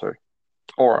easy answer.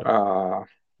 Or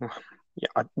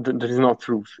there is no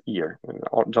truth here,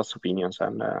 or just opinions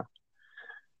and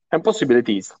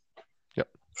possibilities.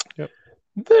 Yep.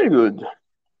 Very good.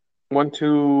 Want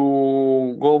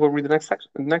to go over with the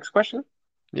next question?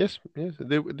 Yes.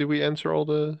 Did we answer all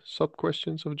the sub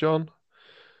questions of John?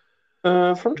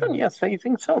 From John, yes, I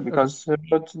think so, because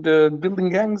but the building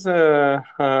gangs,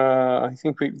 I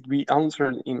think we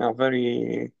answered in a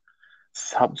very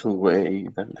subtle way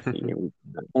that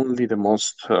only the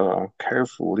most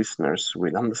careful listeners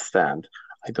will understand.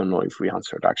 I don't know if we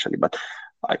answered actually, but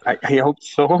I hope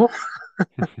so.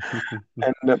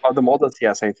 And about the models,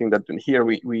 yes, I think that here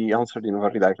we answered in a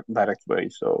very direct way.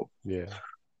 So yeah.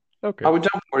 Okay. I would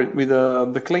jump for it with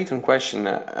the Clayton question.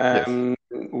 Yes.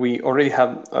 We already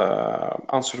have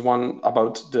answered one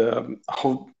about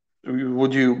how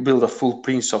would you build a full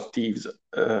Prince of Thieves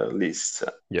list.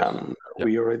 Yes.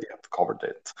 We already have covered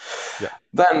it. Yeah.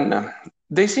 Then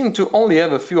they seem to only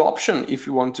have a few options if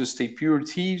you want to stay pure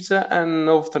thieves, and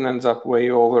often ends up way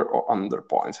over or under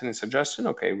points. Any suggestion?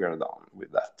 Okay, we are done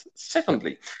with that.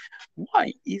 Secondly,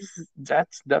 why is that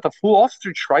a full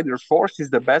ostrich rider force is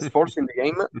the best force in the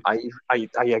game? I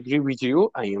agree with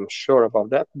you. I am sure about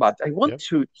that, but I want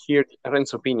to hear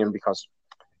Ren's opinion because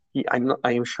I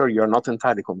am sure you're not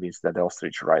entirely convinced that the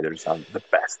ostrich riders are the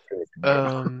best.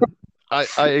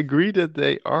 I agree that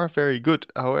they are very good.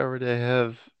 However, they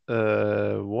have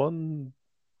one.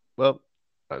 Well,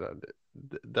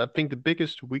 I think the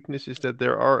biggest weakness is that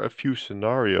there are a few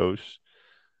scenarios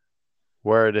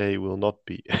where they will not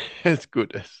be as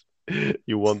good as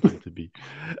you want them to be.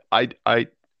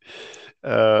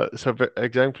 So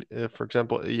for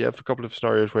example, you have a couple of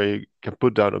scenarios where you can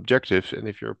put down objectives, and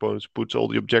if your opponent puts all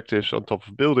the objectives on top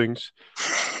of buildings,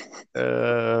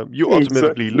 you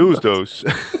automatically lose those.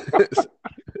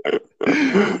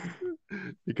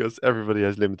 Because everybody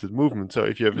has limited movement. So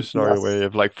if you have a scenario where you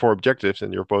have like 4 objectives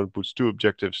and your opponent puts 2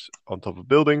 objectives on top of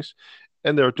buildings,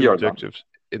 and there are 2 objectives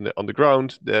on the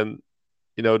ground, then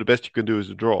the best you can do is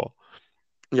a draw.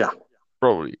 Yeah,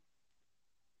 probably.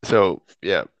 So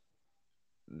yeah,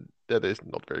 that is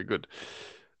not very good.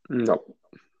 No.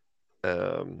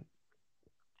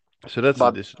 So that's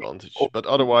a disadvantage. But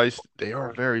otherwise, they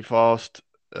are very fast.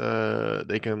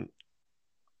 You can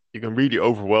really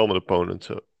overwhelm an opponent.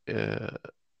 So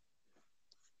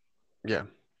yeah,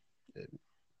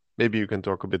 maybe you can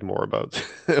talk a bit more about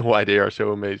why they are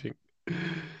so amazing.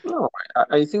 No,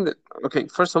 I think that okay.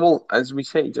 First of all, as we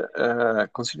said,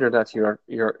 consider that you're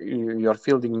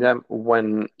fielding them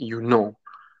when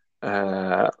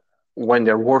when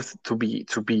they're worth to be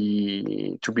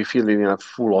fielded in a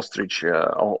full ostrich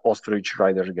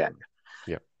rider gang.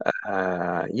 Yeah.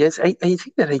 Yes, I think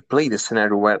that I played a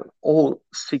scenario where all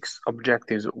 6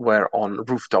 objectives were on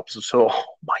rooftops. So, oh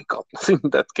my God, in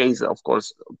that case, of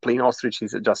course, playing ostrich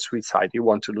is just suicide. You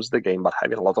want to lose the game, but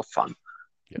having a lot of fun,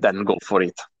 Yeah. then go for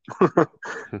it.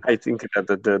 I think that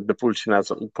the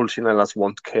Pulcinellas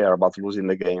won't care about losing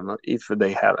the game if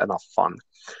they have enough fun.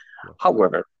 Yeah.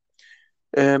 However,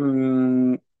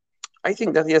 um, I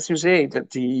think that yes, you say that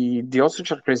the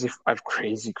ostrich are crazy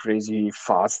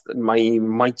fast.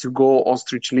 My to go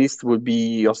ostrich list would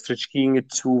be ostrich king,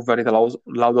 2 very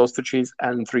loud ostriches,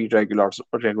 and 3 regular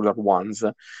ones.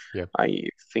 Yeah. I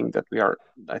think that we are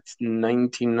at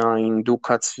 99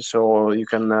 ducats, so you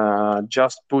can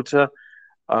just put um,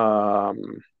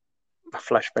 a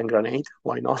flashbang grenade.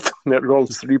 Why not? That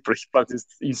rolls 3, but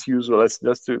it's useless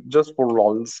just for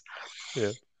lulz.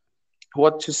 Yeah.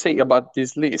 What to say about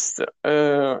this list?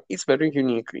 It's very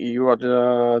unique. You are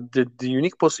the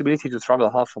unique possibility to travel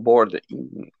half a board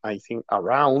in, I think,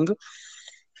 around,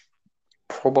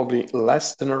 probably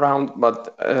less than around,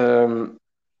 but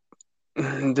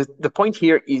the point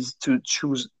here is to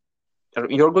choose.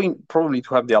 You're going probably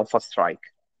to have the Alpha Strike,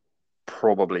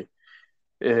 probably,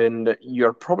 and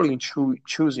you're probably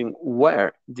choosing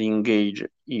where the engage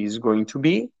is going to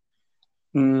be.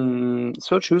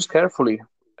 So choose carefully.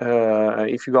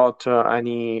 If you got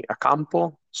a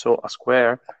campo, so a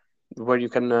square where you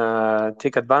can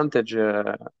take advantage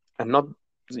and not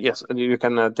yes, you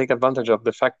can take advantage of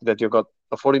the fact that you got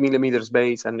a 40 millimeters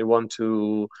base and you want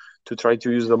to try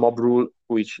to use the mob rule,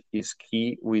 which is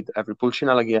key with every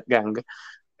Pulcinella gang.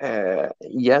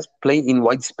 Yes, play in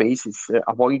wide spaces.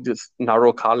 Avoid this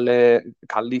narrow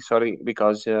calli, sorry,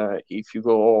 because if you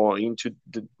go into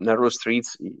the narrow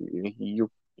streets, you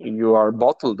are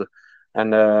bottled,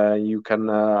 and you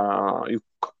can't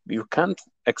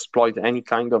exploit any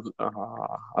kind of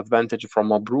advantage from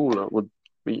mob rule,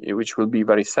 which will be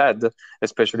very sad,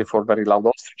 especially for very loud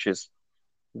ostriches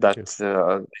that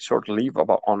sort of live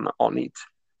on it,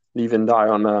 live and die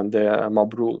on the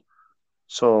mob rule.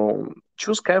 So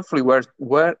choose carefully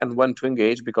where and when to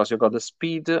engage, because you got the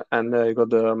speed and you got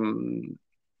the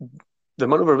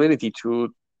maneuverability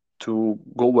to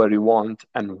go where you want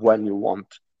and when you want.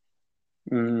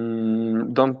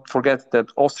 Don't forget that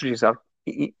ostriches are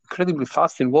incredibly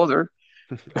fast in water.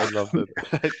 I love that.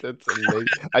 That's amazing.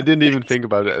 I didn't even think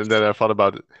about it, and then I thought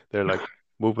about it. They're like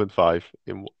movement 5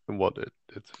 in water.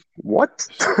 It's What?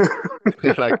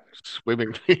 they're like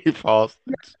swimming really fast.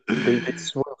 They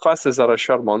swim fast as a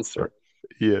Rashar monster.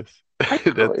 Yes, I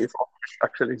don't know that's if ostriches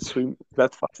actually swim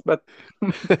that fast, but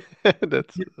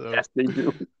that's yes, they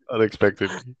do. unexpected.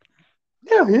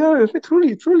 Yeah,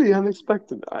 truly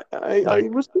unexpected. I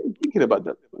Like, was really thinking about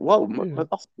that. Wow, yeah. my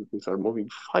ostriches are moving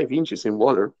 5 inches in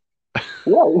water.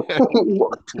 Wow,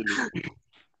 what?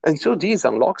 And so this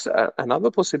unlocks another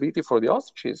possibility for the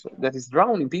ostriches that is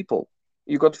drowning people.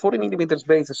 You got 40 millimeters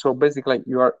base, so basically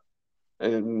you are,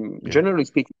 Yeah. generally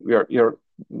speaking, you're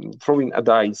throwing a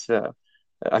dice,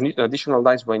 an additional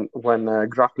dice when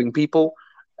grappling people,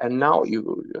 and now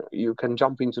you can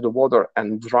jump into the water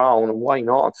and drown. Why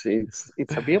not? It's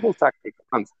a viable tactic,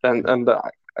 and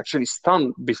actually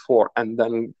stun before and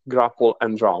then grapple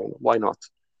and drown. Why not?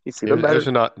 It's even Here's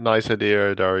better. a nice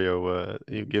idea, Dario.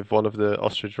 You give one of the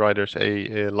ostrich riders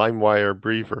a LimeWire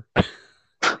breather.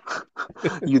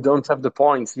 You don't have the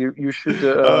points. You should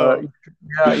Oh,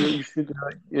 yeah, you should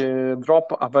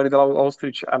drop a very loud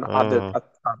ostrich and add it oh. at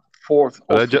fourth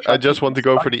But ostrich I item. just want to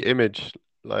go for the image,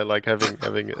 like having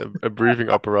a breathing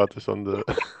apparatus on the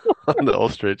on the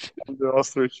ostrich. The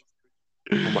ostrich.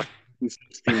 Oh my, this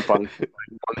is steampunk. I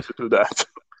want to do that.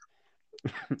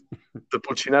 The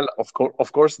pulcinella, of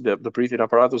course, the breathing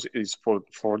apparatus is for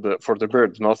the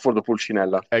bird, not for the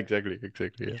pulcinella. Exactly,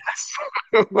 Yes.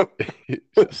 yeah.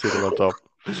 Sitting on top,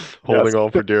 Yes. holding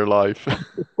on for dear life.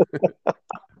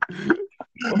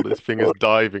 While this thing is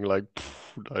diving, like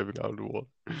diving out of the water.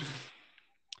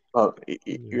 Well,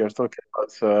 Yeah. we are talking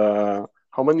about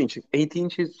how many inches? 8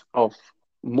 inches of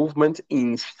movement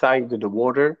inside the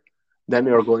water. Then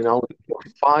we are going out for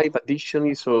 5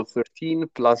 additionally, so 13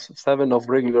 plus 7 of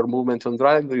regular movement on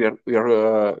drag. We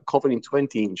are covering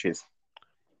 20 inches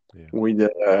Yeah. with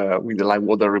the live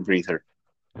water rebreather.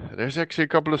 There's actually a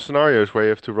couple of scenarios where you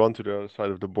have to run to the other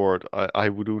side of the board. I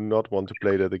do not want to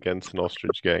play that against an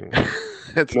ostrich gang.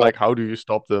 It's No, like, how do you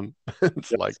stop them?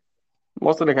 It's like, yes.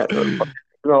 Most of the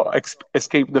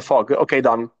escape the fog. Okay,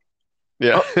 done.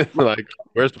 yeah, Oh, like,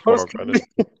 where's the first, fog?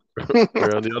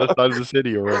 We're on the other side of the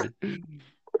city already.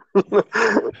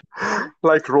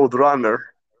 like Roadrunner.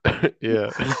 Yeah,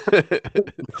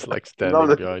 it's like Now standing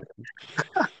that behind.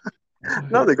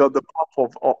 Now they got the pop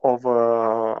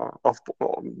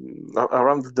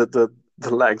around the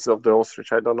legs of the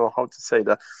ostrich. I don't know how to say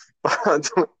that, but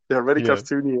they're very Yeah.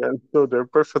 cartoony, and so they're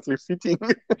perfectly fitting.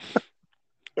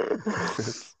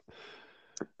 It's,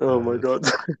 Oh my it's god!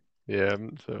 yeah.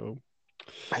 So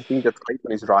I think that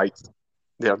Clayton is right.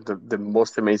 They are the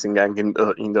most amazing gang in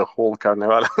the whole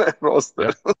Carnival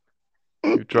roster.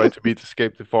 yeah, you try to beat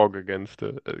Escape the Fog against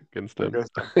I them. guess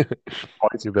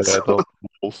points. You better add all the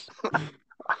balls.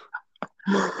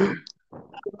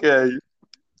 Okay,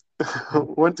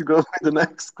 want to go with the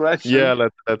next Yeah, question?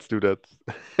 let's do that.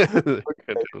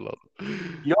 Can do a lot.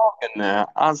 Jorgen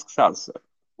asks us,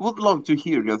 would love to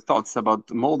hear your thoughts about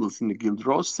the models in the guild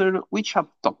roster, which are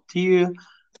top tier,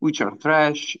 which are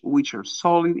trash, which are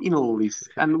solid in all this,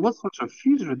 and what sort of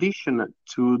future addition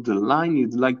to the line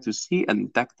you'd like to see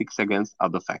and tactics against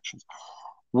other factions.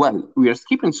 Well, we are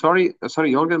skipping, sorry,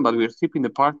 Jorgen, but we are skipping the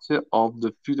part of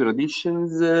the future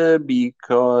additions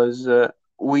because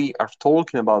we are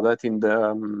talking about that in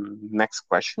the next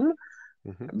question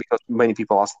Hmm. because many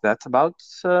people ask that about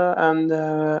and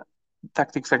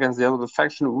tactics against the other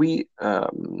faction. We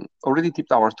already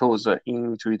tipped our toes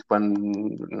into it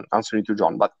when answering to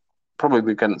John, but probably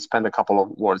we can spend a couple of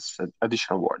words,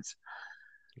 additional words.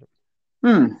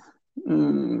 Hmm.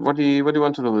 What do you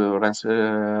want to do, Lorenz?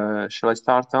 Shall I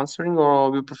start answering,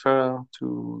 or you prefer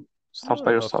to start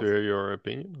by I'd love to yourself? hear your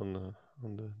opinion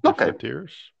on the Okay, different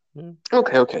tiers. Yeah.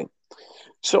 okay.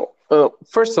 So,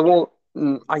 first of all,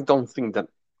 I don't think that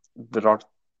there are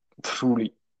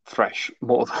truly fresh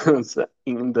models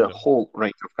in the No. whole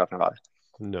range of Carnival.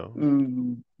 No.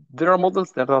 Mm, there are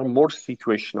models that are more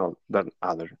situational than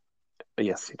other.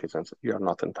 Yes, citizens, you are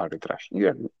not entirely trash. You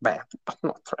are bad, but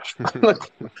not trash.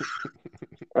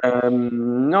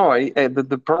 No,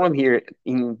 the problem here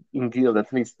in Guild,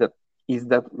 at least, that is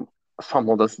that some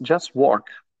models just work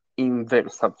in their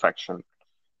subfaction,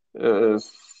 uh,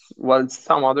 while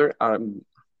some other are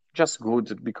just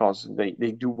good because they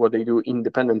do what they do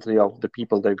independently of the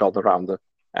people they got around.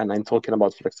 And I'm talking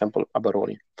about, for example,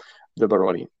 the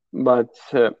Baroni. But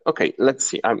okay, let's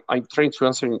see. I'm trying to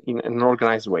answer in an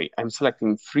organized way. I'm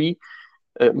selecting three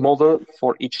model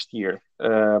for each tier.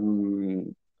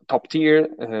 Top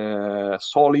tier,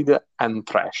 solid, and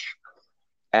trash.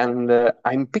 And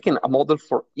I'm picking a model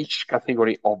for each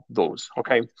category of those.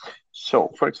 Okay.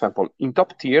 So, for example, in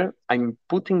top tier, I'm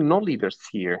putting no leaders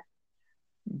here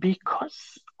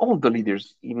because all the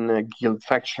leaders in a guild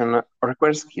faction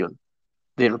require skill.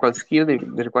 They require skill, they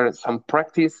require some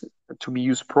practice to be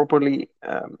used properly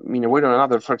in a way or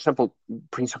another. For example,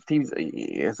 Prince of Thieves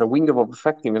is a window of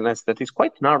effectiveness that is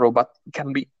quite narrow, but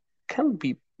can be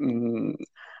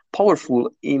powerful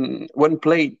in when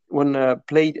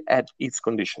played at its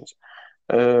conditions.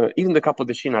 Even the Capo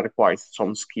Decina requires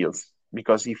some skills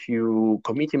because if you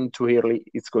commit him too early,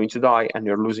 it's going to die, and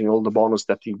you're losing all the bonus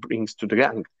that he brings to the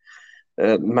gang.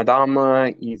 Madame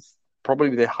is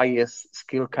probably the highest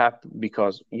skill cap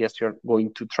because yes, you're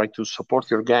going to try to support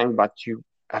your gang, but you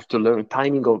have to learn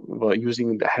timing of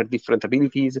using her different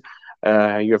abilities.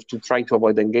 You have to try to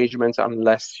avoid engagements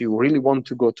unless you really want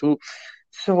to go to.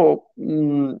 So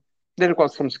there require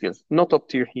some skills. Not top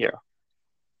tier here.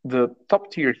 The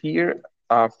top tier here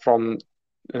are from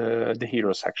the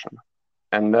hero section,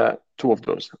 and two of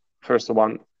those. First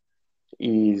one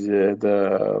is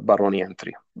the Baroni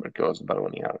entry because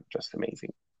Baroni are just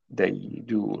amazing. They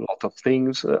do a lot of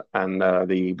things and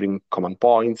they bring command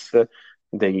points.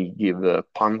 They give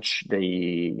punch.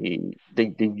 They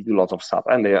do a lot of stuff,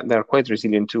 and they're quite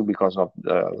resilient too because of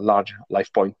the large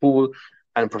life point pool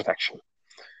and protection.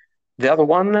 The other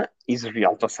one is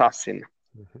Rialto Assassin.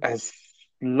 Mhm. As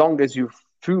long as you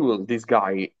fuel this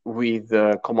guy with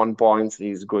command points,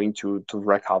 he's going to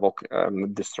wreak havoc,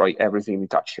 destroy everything he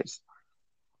touches.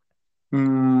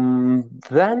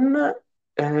 Then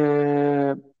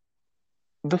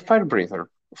the Firebreather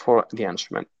for the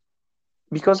Henchman.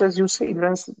 Because as you say,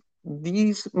 Rance,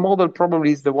 this model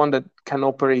probably is the one that can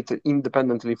operate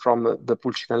independently from the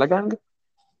Pulcinella gang.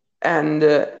 And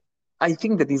I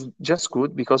think that is just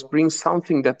good because brings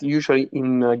something that usually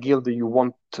in a guild you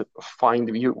won't find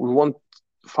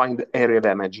area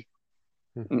damage.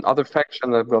 Mhm. Other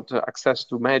factions have got access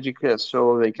to magic,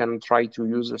 so they can try to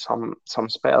use some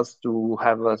spells to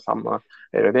have some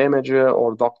area damage,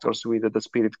 or doctors with the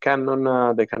spirit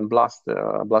cannon. They can blast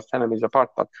enemies apart.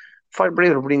 But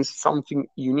Firebreather brings something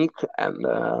unique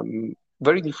and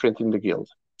very different in the guild.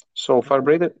 So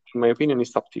Firebreather, in my opinion,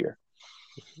 is top tier.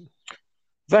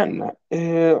 Then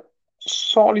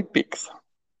solid picks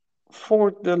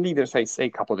for the leaders. I say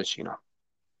Capodecina.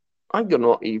 I don't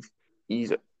know if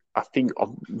he's I think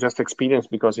of just experience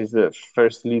because it's the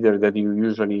first leader that you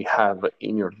usually have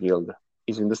in your guild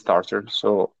is in the starter,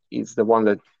 so it's the one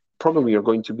that probably you're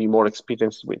going to be more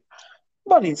experienced with.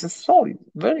 But it's a solid,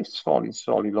 very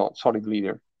solid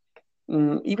leader.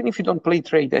 Even if you don't play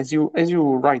trade, as you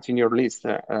write in your list,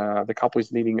 the capo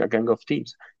is leading a gang of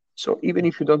thieves. So even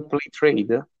if you don't play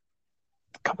trade,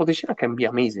 Capodescina can be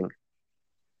amazing.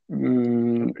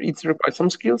 It requires some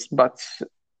skills, but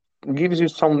gives you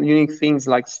some unique things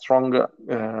like strong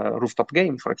rooftop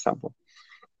game, for example,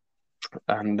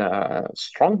 and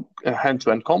strong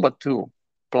hand-to-hand combat too,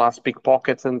 plus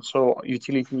pickpockets and so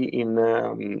utility in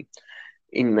an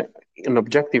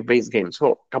objective-based game.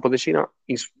 So Capodescina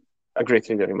is a great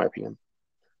leader in my opinion.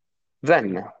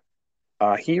 Then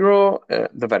hero,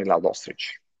 the Very Loud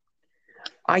Ostrich.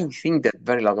 I think that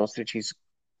Very Loud Ostrich is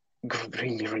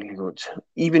really, really good.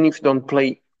 Even if you don't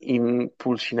play in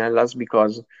Pulcinellas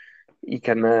because he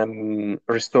can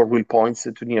restore will points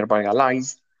to nearby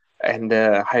allies and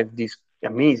have this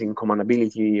amazing command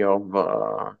ability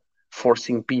of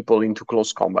forcing people into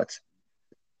close combat.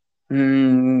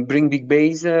 Bring Big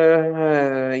Base is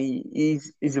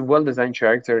a well-designed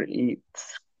character.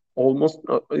 It's almost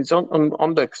it's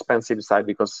on the expensive side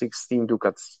because 16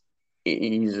 ducats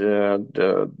is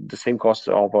the same cost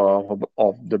of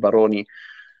the Baroni,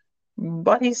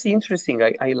 but it's interesting.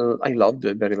 I love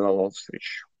the Very Low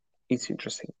Ostrich. It's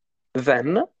interesting.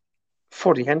 Then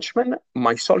for the henchman,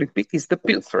 my solid pick is the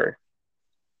Pilfer.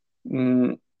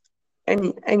 Mm,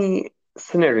 any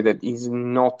scenario that is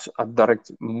not a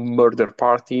direct murder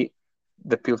party,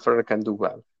 the Pilfer can do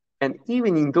well. And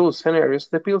even in those scenarios,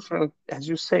 the Pilfer, as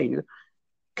you say,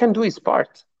 can do his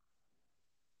part.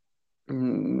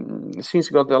 Since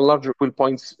he got a larger will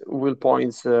points pool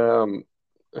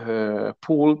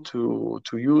to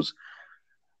use,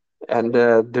 and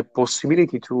the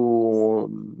possibility to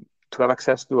have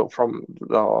access to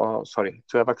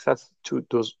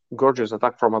those gorgeous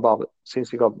attack from above, since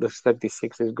he got the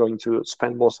 36, is going to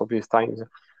spend most of his time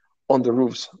on the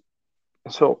roofs.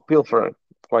 So Pilfer,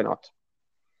 why not?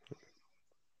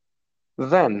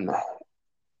 Then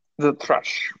the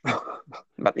trash,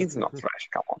 but it's not trash.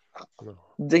 Come on, No.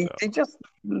 they just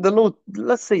the low.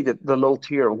 Let's say that the low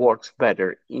tier works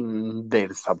better in their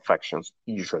subfactions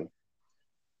usually.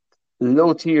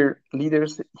 Low tier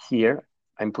leaders here,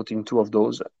 I'm putting two of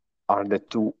those, are the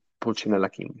two Pulcinella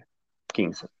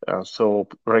kings. So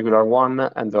regular one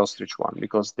and the ostrich one,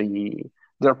 because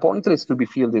they're pointless to be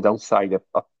fielded outside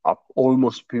a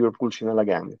almost pure Pulcinella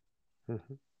gang.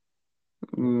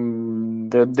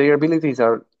 Their abilities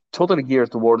are totally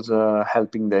geared towards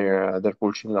helping their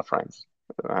Pulcinella friends,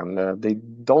 and they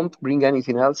don't bring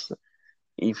anything else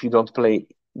if you don't play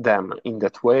them in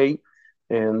that way.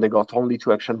 And they got only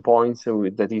 2 action points, so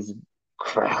that is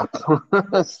crap.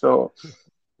 So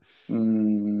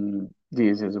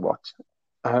this is what.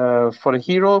 For a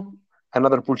hero,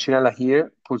 another Pulcinella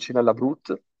here, Pulcinella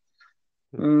Brute,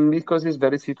 because it's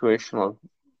very situational.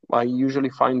 I usually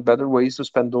find better ways to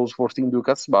spend those 14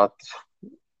 ducats, but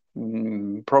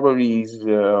probably is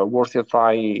worth a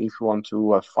try if you want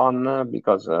to have fun,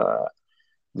 because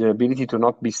the ability to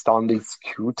not be stunned is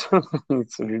cute.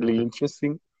 It's really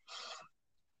interesting.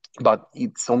 But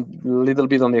it's a little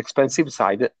bit on the expensive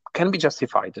side. Can be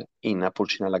justified in a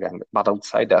Pulcinella gang, but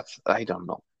outside that, I don't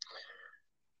know.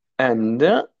 And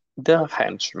the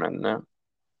henchman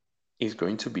is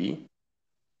going to be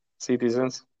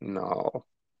citizens? No.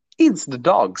 It's the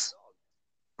dogs.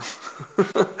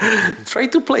 Try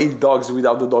to play dogs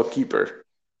without the dog keeper.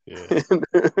 Yeah.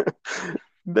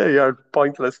 They are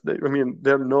pointless.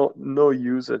 They're no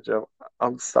usage of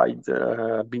outside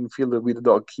being filled with the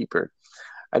dog keeper.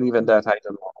 And even that, I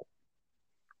don't know.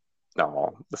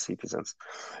 No, the citizens.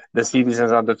 The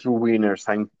citizens are the true winners.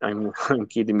 I'm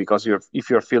kidding, because if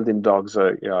you're fielding dogs,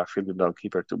 yeah, fielding dog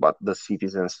keeper too. But the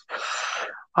citizens,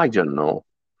 I don't know.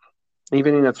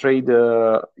 Even in a trade,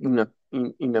 in a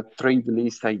trade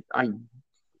list, I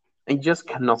just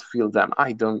cannot feel them.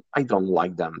 I don't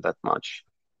like them that much.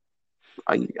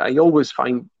 I always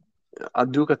find a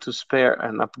ducat to spare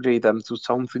and upgrade them to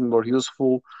something more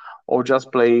useful, or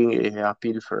just playing a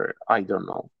pilfer. I don't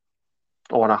know,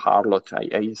 or a harlot.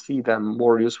 I see them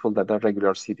more useful than the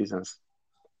regular citizens.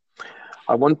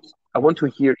 I want to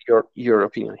hear your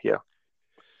opinion here.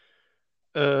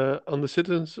 On the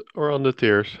citizens or on the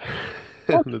tiers?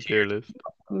 On On the tier list.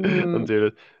 On Mm, tier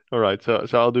list. All right, so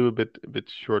I'll do a bit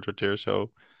shorter tier.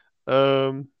 So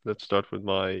let's start with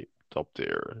my top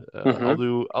tier.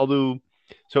 mhm. I'll do.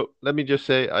 So let me just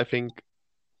say, I think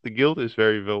the guild is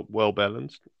very well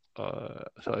balanced. So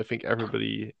I think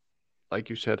everybody, like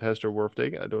you said, has their worth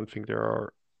taken. I don't think there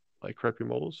are like crappy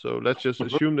models. So let's just Mhm.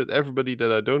 assume that everybody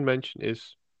that I don't mention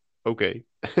is okay.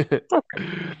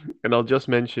 And I'll just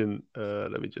mention.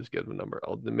 Let me just get the number.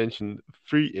 I'll mention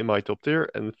 3 in my top tier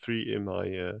and 3 in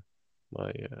my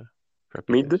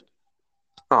crappy Mid? list.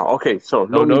 Oh, okay. So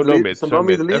No, no mid no list. mid. So So no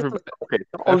mid mid. list. Okay.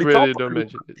 So only Everybody top. don't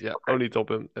mention it. Yeah, Okay. only top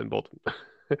and bottom.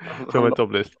 So my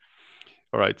top list.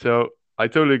 All right. So I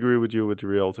totally agree with you with the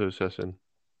Rialto Assassin.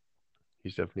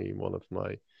 He's definitely one of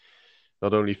my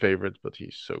not only favorites, but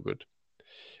he's so good.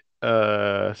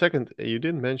 Second, you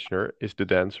didn't mention her, is the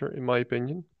dancer, in my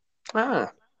opinion.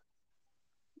 Ah,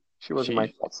 she was in my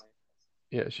She's thoughts.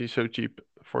 yeah, she's so cheap.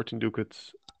 14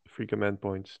 ducats, 3 command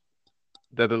points.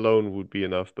 That alone would be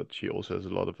enough, but she also has a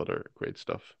lot of other great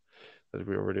stuff that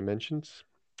we already mentioned.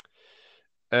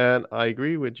 And I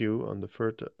agree with you on the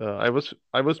third. I was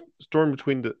torn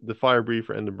between the fire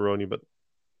breather and the Baroni, but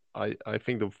I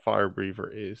think the fire breather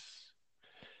is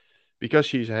because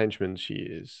she's a henchman. She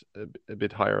is a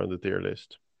bit higher on the tier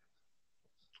list.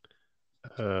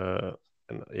 Uh,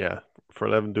 and yeah, for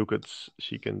 11 ducats,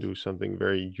 she can do something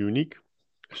very unique,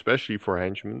 especially for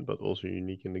henchmen, but also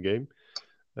unique in the game,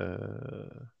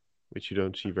 which you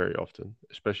don't see very often,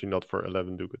 especially not for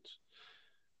 11 ducats.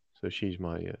 So she's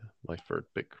my third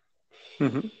pick.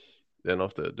 Mm-hmm. Then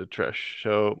of the trash.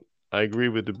 So I agree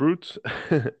with the brute.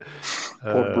 Poor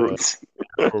uh, brutes.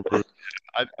 for brute,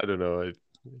 I don't know.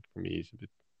 For me, he's a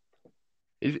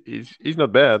bit. He's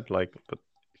not bad, like, but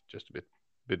he's just a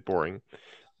bit boring,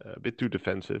 a bit too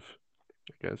defensive,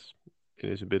 I guess, in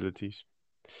his abilities.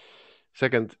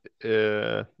 Second,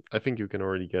 I think you can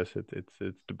already guess it. It's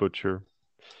the butcher.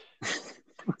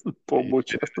 Poor He's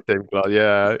butcher. within the same class.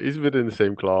 Yeah, he's within the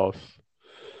same class.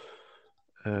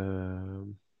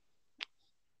 Um,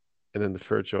 and then the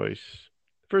third choice.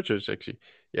 Third choice actually,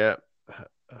 yeah.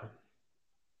 uh,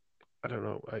 I don't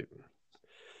know.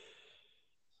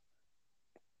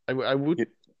 I would You-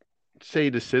 say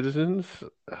the citizens.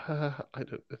 I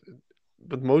don't,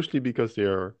 but mostly because they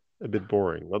are a bit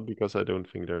boring, not because I don't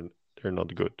think they're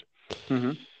not good.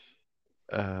 Mhm.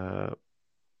 Uh,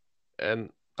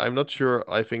 and I'm not sure.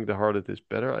 I think the Harlot is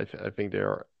better. I think they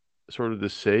are sort of the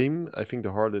same. I think the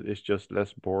Harlot is just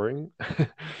less boring.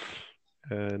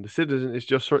 And the Citizen is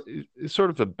just it's sort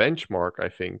of a benchmark, I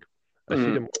think. I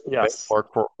see them as a Yes.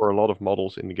 benchmark for a lot of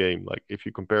models in the game. Like if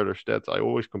you compare their stats, I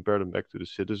always compare them back to the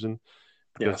Citizen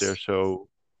because they're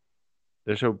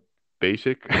Yes. so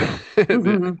basic.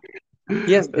 Mhm.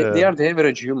 Yes, they Um, are the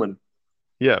average human.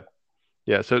 yeah,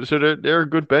 yeah. So they're a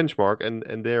good benchmark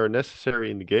and they are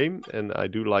necessary in the game. And I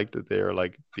do like that they are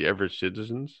like the average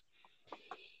citizens.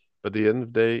 But at the end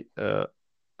of the day,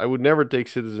 I would never take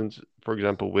citizens, for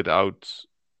example, without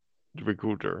the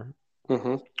recruiter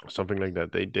Hmm. or something like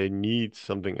that. They need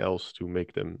something else to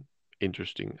make them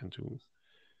interesting and to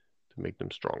make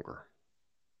them stronger.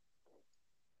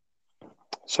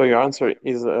 So your answer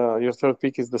is your third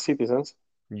pick is the citizens.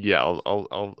 Yeah,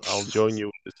 I'll join you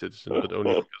with the citizens, but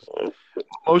only because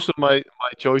most of my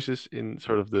choices in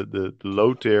sort of the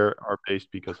low tier are based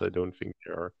because I don't think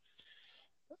they are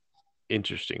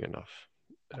interesting enough.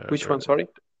 Which one? Sorry.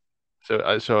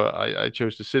 So I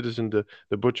chose the citizen,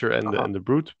 the butcher, and Uh-huh. the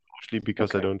brute, mostly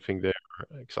because I Okay. don't think they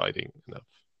are exciting enough.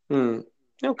 Hmm.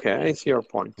 Okay, I see your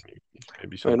point.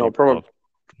 Maybe I some know, people love.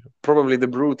 probably the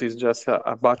brute is just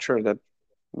a butcher that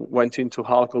went into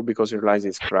Hulkle because he realized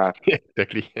it's crap.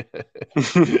 Exactly.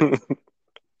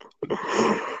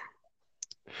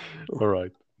 All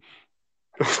right.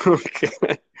 Okay.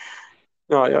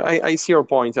 No, I see your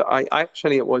point. I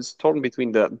actually was torn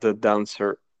between the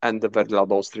dancer and the very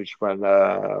loud ostrich when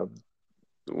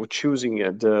choosing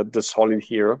the solid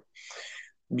hero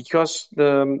because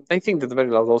I think that the very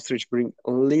loud ostrich bring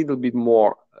a little bit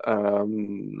more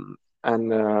and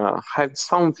have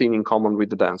something in common with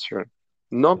the dancer.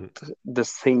 Not Mhm. the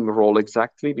same role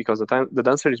exactly because the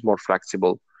dancer is more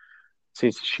flexible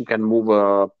since she can move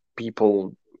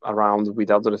people around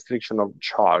without the restriction of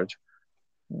charge.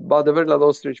 But the Verla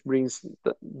Ostrich brings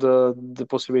the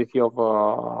possibility of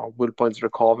will points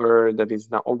recover that is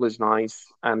not always nice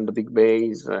and the big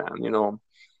base and Yeah.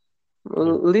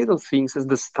 little things as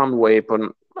the stun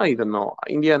weapon. I don't know.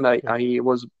 In the end, Yeah. I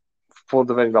was for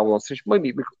the Verla Ostrich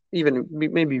maybe even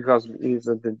maybe because it's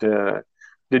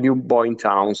the new boy in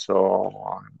town, so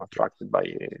I'm attracted by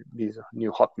this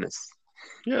new hotness.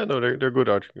 Yeah, no, they're good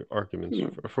arguments.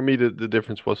 For me, the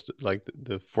difference was like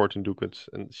the 14 ducats,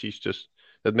 and she's just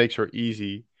that makes her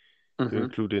easy to Mm-hmm.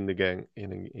 include in the gang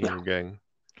in Yeah, your gang.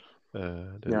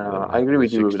 yeah, Than I agree having the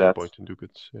with you with 16 that. point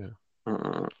ducats. Yeah.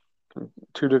 Mm.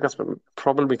 Two ducats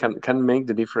probably can make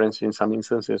the difference in some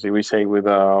instances. If we say with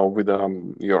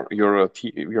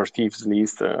your thieves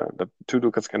list, the two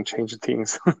ducats can change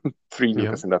things. Three Yeah.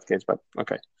 ducats in that case, but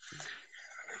okay.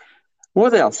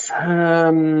 What else?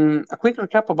 A quick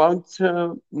recap about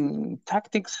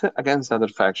tactics against other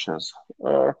factions.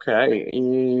 Okay,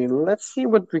 let's see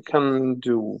what we can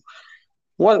do.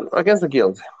 Well, against the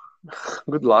guild.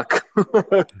 Good luck.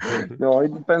 No,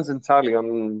 it depends entirely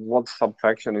on what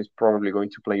sub-faction is probably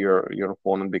going to play your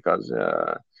opponent, because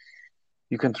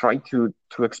you can try to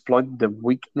exploit the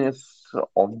weakness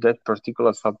of that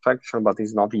particular sub-faction, but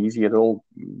it's not easy at all.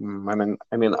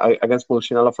 Against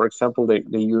Pulcinella, for example, they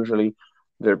usually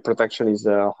their protection is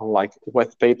like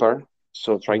wet paper.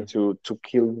 So try to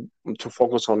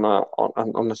focus on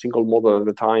a single model at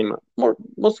a time.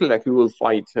 Mostly like you will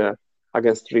fight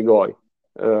against Rigoi.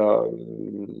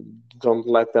 Don't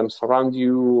let them surround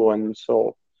you, and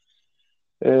so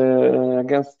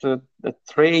against the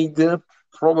trade,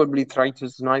 probably try to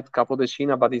snipe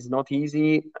Capodescina, but it's not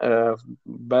easy.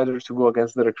 Better to go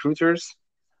against the recruiters.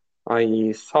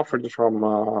 I suffered from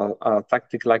a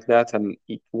tactic like that, and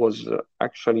it was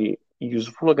actually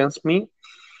useful against me.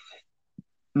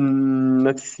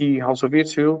 Let's see, House of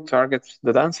Virtue targets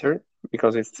the dancer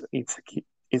because it's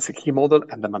a key model,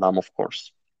 and the Madame, of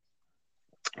course.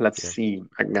 Let's see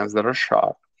against the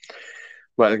Rashard.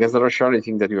 Well, against the Rashard, I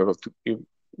think that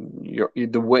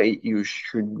the way you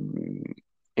should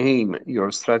aim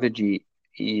your strategy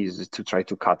is to try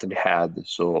to cut the head,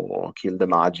 so kill the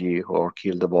Magi or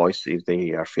kill the voice if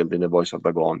they are filled in the voice of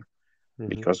Dagon.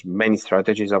 Because many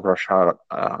strategies of Rashard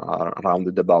are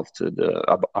rounded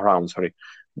around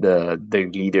the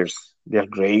leaders. They're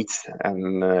great,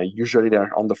 and usually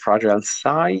they're on the fragile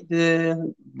side,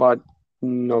 but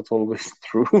not always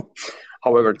true.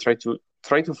 However, try to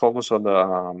focus on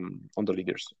the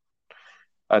leaders,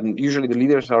 and usually the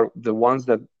leaders are the ones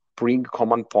that bring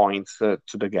command points to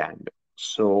the gang.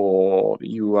 So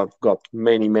you have got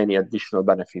many additional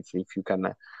benefits if you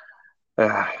can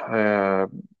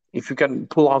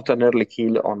pull out an early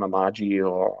kill on a Magi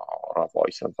or a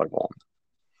voice of Dagon.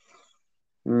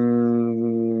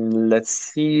 Let's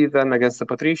see then against the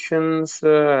Patricians.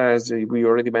 As we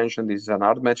already mentioned, this is an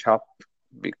hard matchup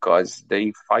because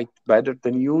they fight better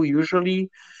than you usually.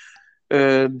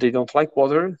 They don't like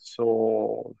water,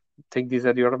 so take this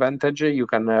at your advantage. You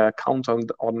can count on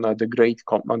the great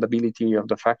command ability of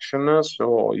the faction.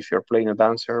 So if you're playing a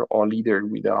dancer or leader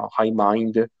with a high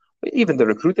mind, even the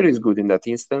recruiter is good in that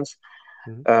instance.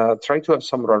 Try to have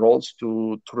some rerolls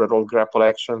to reroll grapple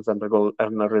actions and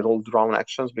reroll drown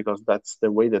actions, because that's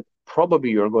the way that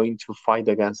probably you're going to fight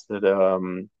against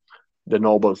the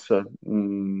nobles.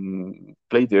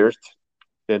 Play dirt.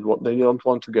 They don't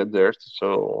want to get dirt,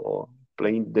 so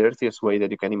play dirtiest way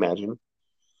that you can imagine.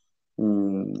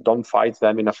 Don't fight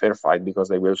them in a fair fight because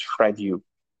they will shred you.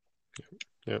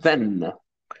 Then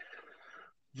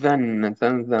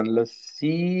let's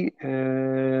see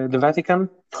the Vatican.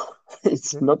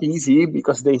 It's not easy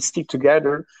because they stick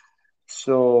together.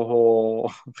 So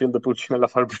feel the Pulcinella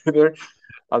Farbrother.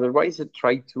 Otherwise,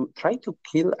 try to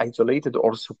kill isolated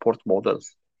or support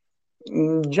models.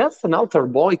 Just an altar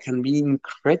boy can be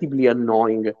incredibly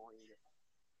annoying.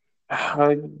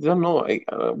 I don't know.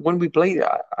 When we played,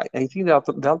 I think that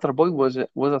the altar boy was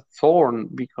a thorn,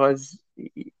 because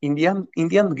in the end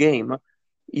game,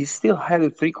 he still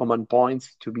had 3 command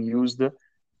points to be used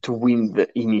to win the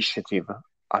initiative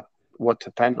at a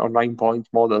 10 or 9 point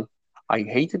model. I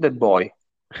hated that boy.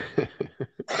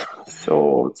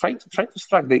 So try to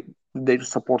strike their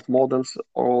support models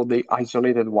or the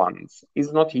isolated ones.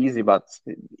 It's not easy, but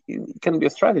it can be a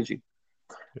strategy.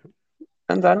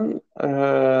 And then,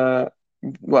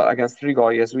 against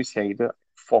Rigoi, as we said,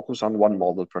 focus on one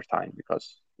model per time,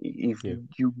 because if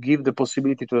you give the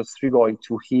possibility to a Strigoi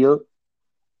to heal,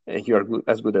 you're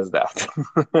as good as that.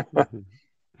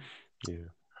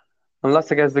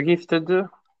 Unless against the gifted,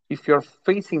 if you're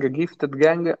facing a gifted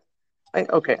gang,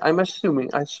 I'm assuming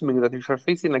that if you're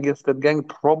facing a gifted gang,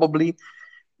 probably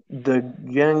the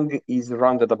gang is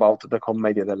rounded about the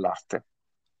Commedia dell'arte,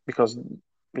 because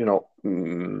Il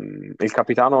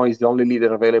Capitano is the only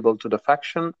leader available to the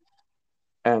faction,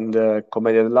 and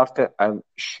Commedia dell'arte,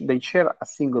 they share a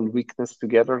single weakness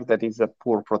together, that is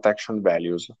poor protection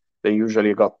values. They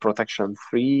usually got protection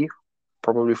 3,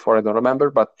 probably 4, I don't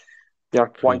remember, but they are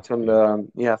quite on the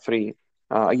 3.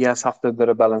 Yes, after the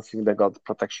rebalancing, they got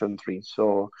protection 3.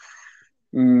 So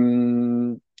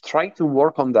try to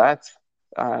work on that,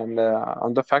 and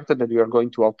on the fact that you are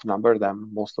going to outnumber them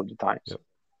most of the time.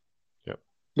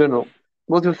 Don't know.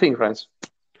 What do you think, Rance?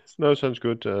 No, sounds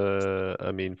good.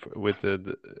 I mean, with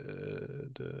the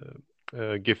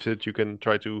gifted, you can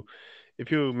try to,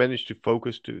 if you manage to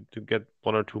focus to get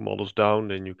one or two models down,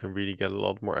 then you can really get a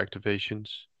lot more activations.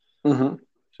 Mm-hmm.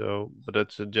 So, but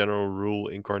that's a general rule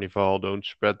in Carnival. Don't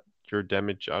spread your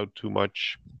damage out too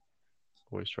much.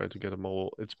 Always try to get a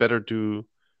model. It's better to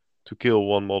kill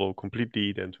one model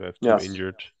completely than to have two Yes.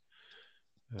 injured.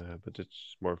 But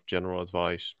it's more of general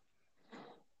advice.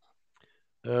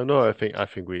 No, I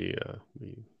think we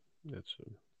that's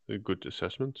a good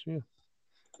assessment.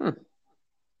 Yeah.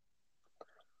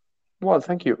 Well,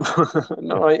 thank you. Yeah.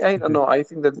 No, I don't know. I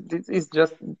think that this is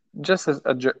just as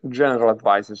a general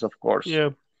advices, of course.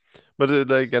 Yeah. But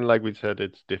again, like we said,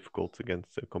 it's difficult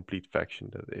against a complete faction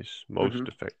that is. Most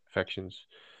Mm-hmm. factions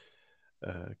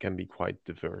can be quite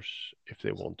diverse if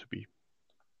they want to be.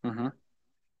 Mm-hmm.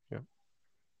 Yeah.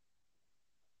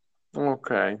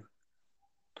 Okay.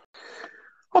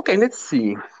 Okay, let's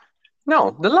see.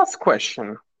 Now, the last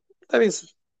question. That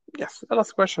is, yes, the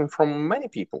last question from many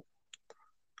people.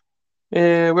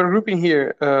 We're grouping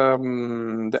here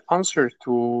the answer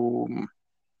to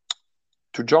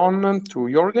John, to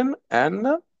Jorgen, and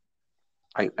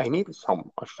I need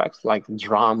some effects like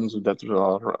drums that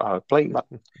are playing, but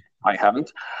I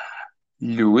haven't.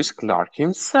 Lewis Clark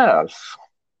himself.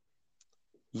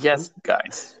 Yes,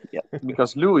 guys. Yeah,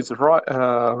 because Lewis wrote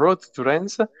to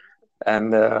Renz,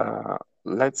 and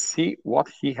let's see what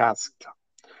he asked.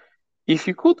 If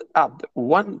you could add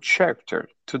one character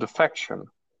to the faction,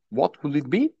 what would it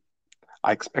be?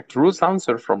 I expect Ruth's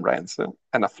answer from Renz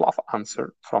and a fluff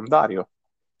answer from Dario.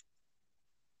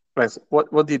 Renz,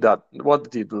 what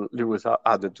did Lewis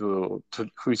add to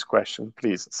his question?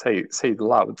 Please say it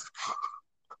loud.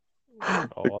 The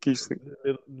Oh, kissing.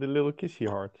 the little kissy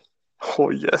heart. Oh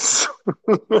yes.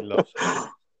 He loves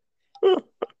it.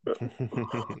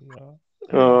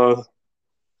 Yeah. uh,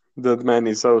 that man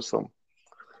is awesome.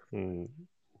 Hmm.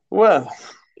 Well,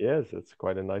 Yes, it's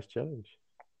quite a nice challenge.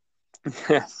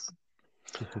 yes.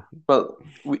 Well,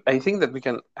 I think that we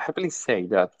can happily say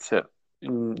that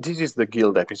this is the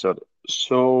guild episode.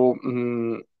 So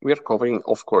we are covering,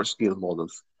 of course, guild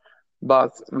models,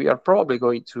 but we are probably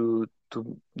going to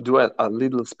do a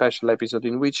little special episode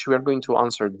in which we are going to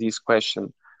answer this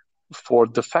question for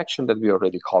the faction that we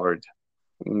already covered.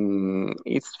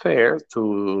 It's fair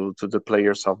to the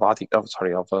players of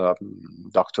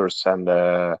Doctors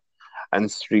and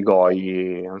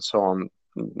Strigoi and so on,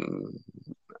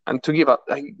 and to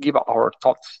give our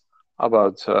thoughts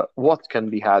about what can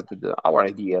be had, our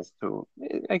ideas too.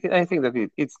 I think that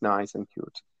it's nice and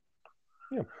cute.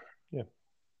 Yeah, yeah,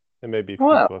 and maybe if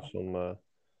Well, people have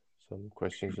some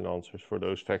questions and answers for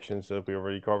those factions that we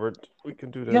already covered, we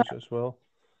can do yeah, those as well.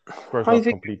 Of course, I not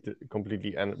think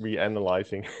completely and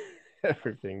reanalyzing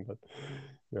everything, but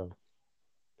yeah,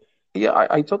 yeah,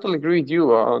 I totally agree with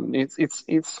you. It's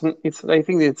I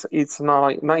think it's a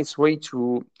nice way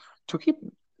to keep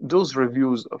those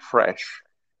reviews fresh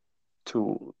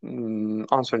to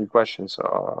answering questions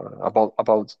about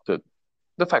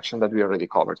the faction that we already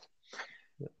covered.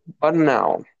 But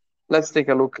now, let's take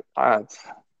a look at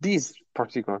this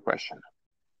particular question.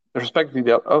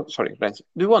 Respectively, oh, sorry, Renzi,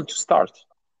 do you want to start?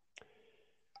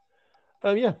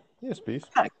 yeah, yes, please.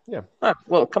 Ah, Yeah,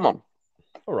 well, come on.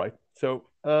 all right. So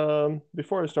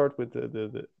before I start with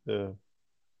the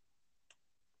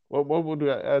what would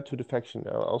I add to the faction?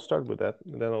 I'll start with that,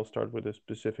 and then I'll start with a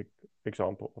specific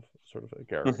example of sort of a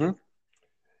character.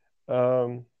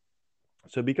 Um,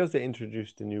 so because they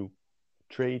introduced the new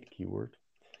trade keyword,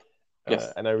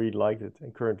 Yes. and I really liked it,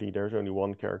 and currently there's only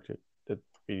one character that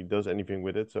really does anything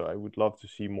with it, so I would love to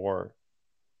see more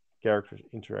characters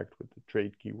interact with the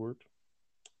trade keyword.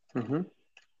 Mm-hmm.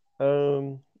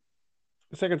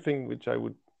 The second thing which I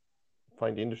would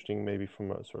find interesting, maybe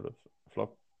from a sort of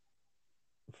flop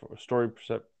for story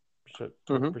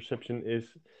perception, is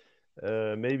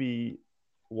maybe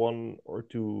one or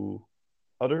two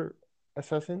other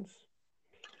assassins.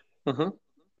 Mm-hmm.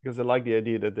 Because I like the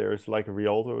idea that there's like a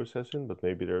Rialto assassin, but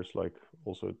maybe there's like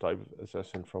also a type of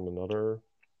assassin from another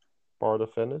part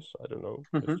of Venice. I don't know.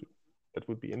 Mm-hmm. That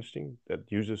would be interesting.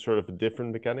 That uses sort of a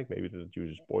different mechanic. Maybe that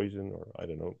uses poison or I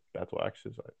don't know, battle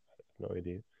axes. I have no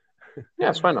idea.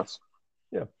 Yes, why not?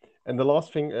 Yeah. And the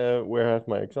last thing where I have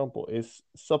my example is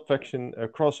subfaction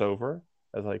crossover,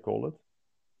 as I call it.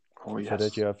 Oh, So that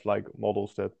yes. you have like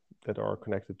models that are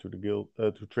connected to the guild,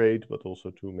 to trade, but also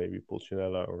to maybe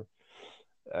Pulcinella, or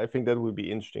I think that would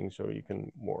be interesting. So you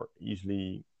can more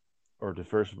easily or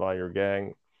diversify your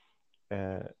gang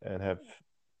and have,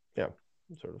 yeah,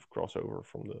 sort of crossover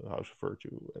from the House of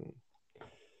Virtue and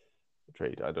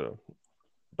trade. I don't know.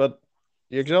 But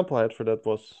the example I had for that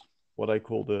was what I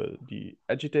call the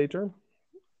agitator.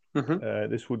 Mm-hmm.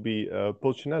 This would be a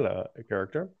Pulcinella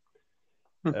character,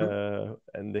 Mm-hmm.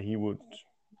 and he would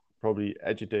probably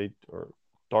agitate or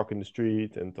talk in the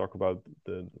street and talk about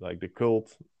the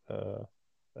cult,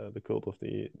 the cult of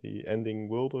the ending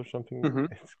world or something. Mm-hmm.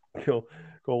 It's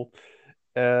called.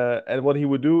 And what he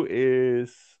would do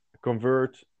is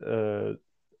convert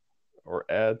or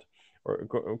add or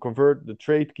convert the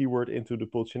trade keyword into the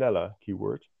Pulcinella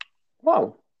keyword.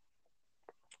 Wow.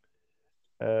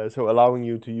 So allowing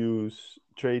you to use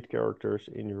trade characters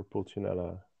in your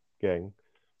Pulcinella gang.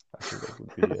 I think that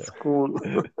would be. That's cool.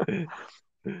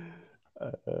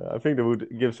 I think that would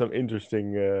give some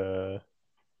interesting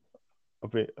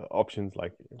options.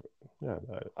 Like, yeah,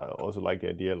 I also like the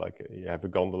idea. Like, you have a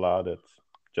gondola that's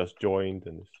just joined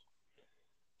and is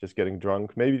just getting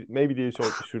drunk. Maybe they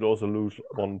should also lose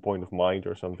 1 point of mind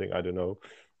or something. I don't know,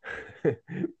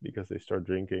 because they start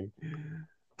drinking.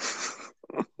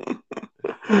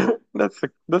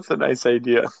 That's a nice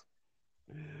idea.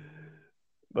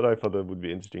 But I thought that would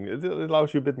be interesting. It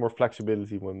allows you a bit more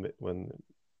flexibility when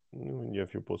you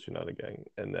have your Pulcinella gang,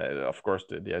 and of course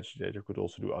the agitator could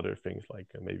also do other things like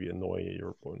maybe annoy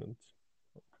your opponent.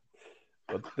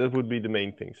 But that would be the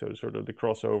main thing. So sort of the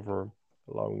crossover,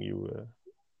 allowing you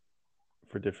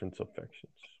for different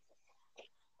subfactions.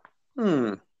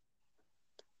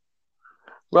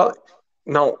 Well,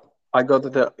 now I got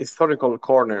the historical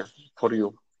corner for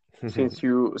you, since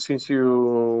you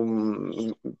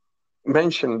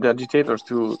mentioned the agitators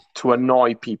to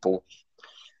annoy people.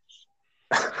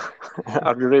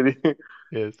 Are you ready?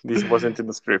 Yes. This wasn't in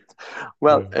the script.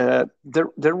 Well,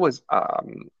 there was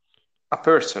a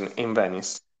person in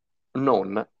Venice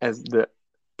known as the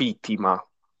Pitima.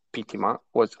 Pitima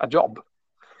was a job.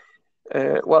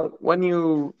 Well, when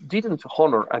you didn't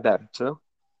honor a debt,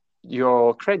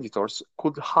 your creditors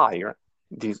could hire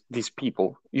these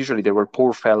people. Usually, they were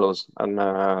poor fellows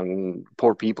and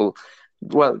poor people.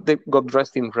 Well, they got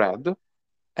dressed in red,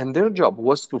 and their job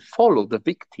was to follow the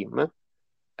victim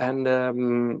and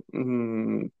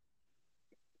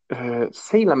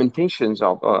say lamentations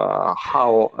of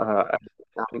how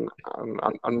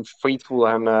unfaithful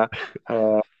and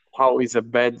how he's a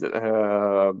bad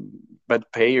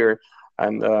payer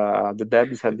and the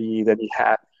debts that he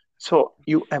had. So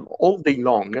you have all day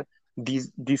long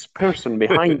this person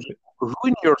behind you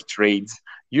ruin your trades,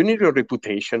 you need your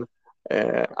reputation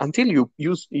until you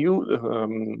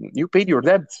paid your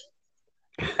debts.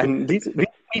 And this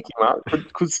Pitima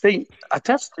could stay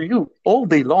attached to you all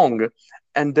day long,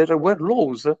 and there were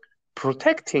laws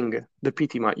protecting the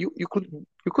Pitima. You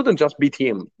couldn't just beat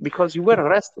him because you were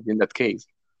arrested in that case.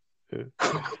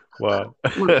 Wow.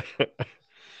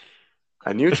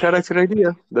 A new character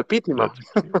idea, the Pitima.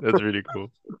 That's really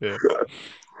cool. Yeah.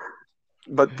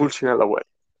 But Pulcinella way.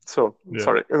 So Yeah.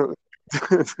 sorry.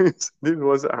 This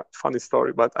was a funny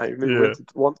story, but I really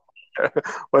want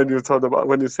when you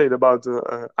said about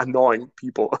annoying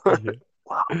people. Yeah.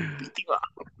 Wow, Pitima.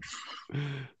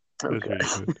 That's Okay.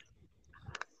 really good.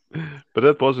 But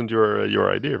that wasn't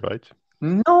your idea, right?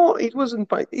 No, it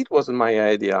wasn't my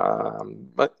idea.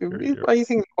 But I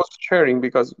think it was sharing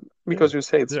because you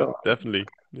said Yeah, so. definitely.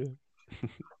 Yeah.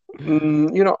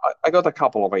 I got a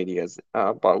couple of ideas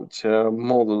about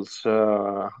models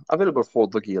available for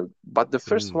the guild, but the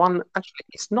first one actually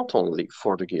is not only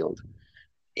for the guild.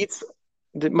 It's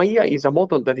my idea is a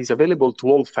model that is available to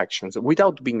all factions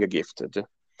without being gifted.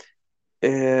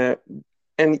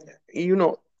 And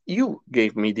you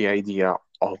gave me the idea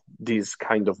of this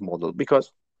kind of model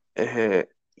because uh,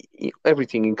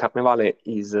 everything in Carnevale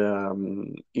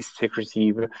is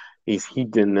secretive, is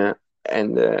hidden,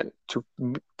 and to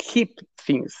keep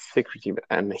things secretive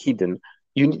and hidden,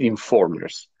 you need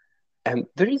informers. And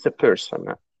there is a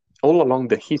person all along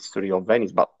the history of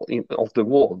Venice, but of the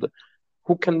world,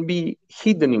 who can be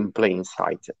hidden in plain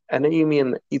sight. And I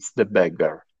mean, it's the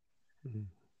beggar. Mhm.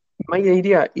 My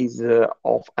idea is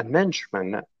of an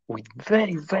henchman with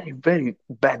very, very, very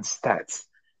bad stats,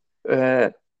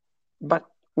 but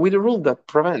with a rule that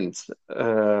prevents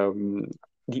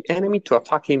the enemy to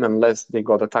attack him unless they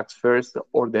got attacked first,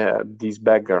 or this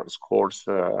beggar scores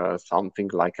something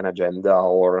like an agenda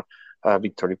or a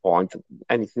victory point,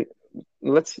 anything.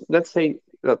 Let's say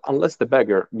that unless the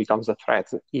beggar becomes a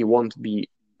threat, he won't be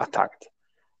attacked.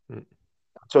 Mm.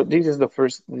 So this is the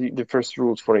first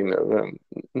rules for him,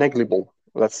 negligible,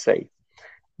 let's say.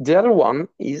 The other one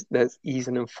is that he's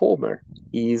an informer.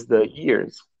 He is the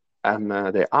ears and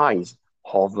the eyes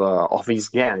of his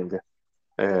gang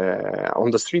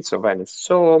on the streets of Venice.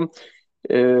 So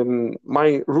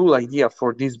my rule idea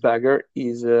for this beggar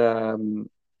is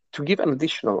to give an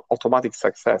additional automatic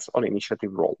success on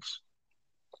initiative rolls,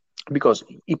 because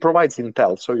it provides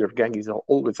intel, so your gang is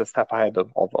always a step ahead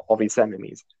of its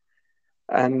enemies.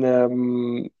 And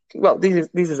well, this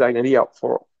is an idea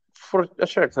for a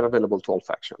character available to all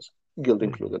factions, guild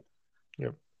included.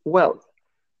 Yep. Well,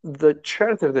 the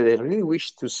character that I really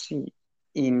wish to see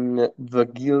in the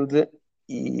guild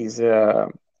is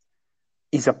a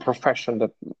profession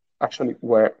that actually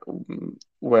were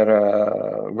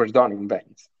done in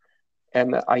Venice.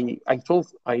 And I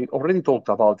already talked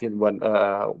about it when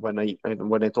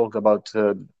I talked about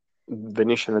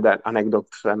Venetian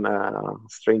anecdotes and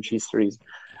strange histories.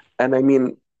 And I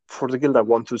mean, for the guild, I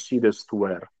want to see the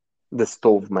Stuer, the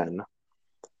stove man.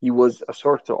 He was a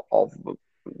sort of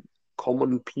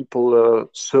common people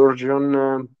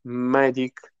surgeon,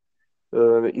 medic.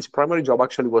 His primary job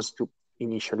actually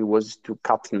initially was to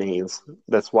cut nails.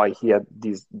 That's why he had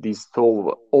this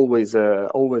stove always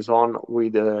on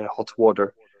with hot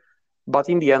water. But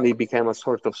in the end, he became a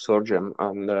sort of surgeon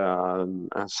and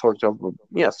a sort of,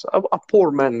 yes, a poor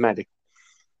man medic.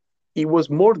 He was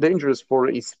more dangerous for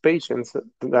his patients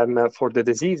than for the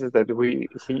diseases that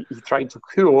he tried to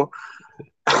cure.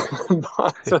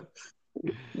 But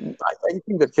I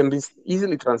think that can be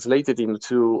easily translated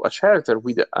into a character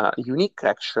with a unique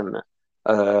action,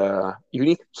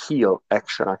 unique heal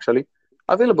action, actually,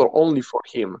 available only for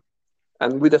him.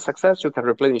 And with a success, you can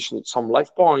replenish some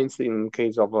life points in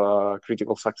case of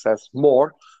critical success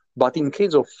more. But in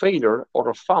case of failure or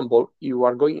a fumble, you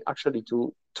are going actually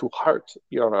to hurt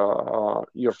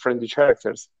your friendly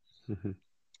characters. Mm-hmm.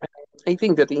 I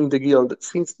think that in the guild,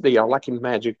 since they are lacking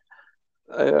magic,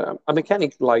 a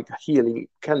mechanic like healing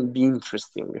can be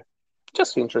interesting.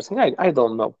 Just interesting. I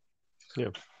don't know. Yeah.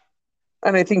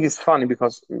 And I think it's funny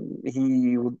because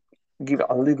he would give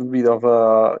a little bit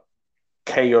of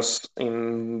chaos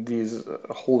in this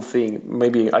whole thing.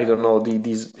 Maybe, I don't know,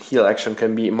 this heal action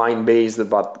can be mind based,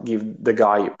 but give the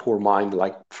guy poor mind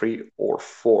like 3 or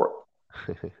 4.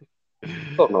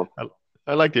 Don't know.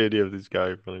 I like the idea of this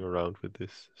guy running around with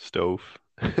this stove,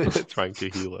 trying to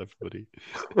heal everybody,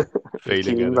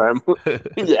 failing Killing at them.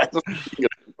 Yeah.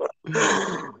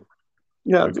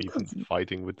 Yeah. maybe even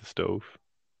fighting with the stove,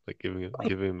 like giving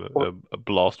him a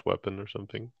blast weapon or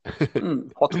something.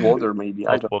 Hot water, maybe.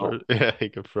 I Hot don't water, know. yeah, he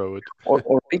can throw it.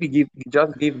 Or maybe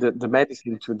just give the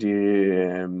medicine to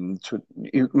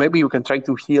maybe you can try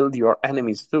to heal your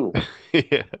enemies too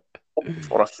Yeah,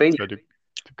 for a failure. try to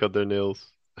cut their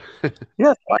nails.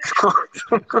 Yes, why not?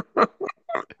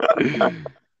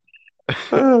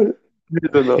 I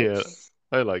don't know. Yeah,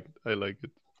 I like it.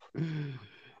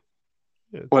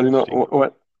 Yeah, it's Well, you know,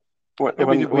 interesting. No,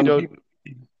 we when don't. people,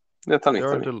 yeah, tell me, There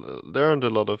tell aren't me. there aren't a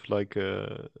lot of like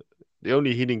the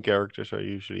only healing characters are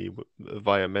usually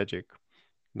via magic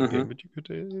in the game, Hmm. but you could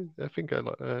I think I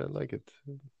like it,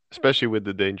 especially with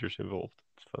the dangers involved.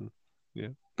 It's fun.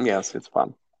 Yeah. Yes, it's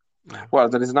fun. Yeah. Well,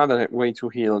 there is another way to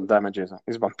heal damages.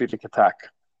 Is vampiric attack.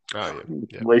 Oh yeah.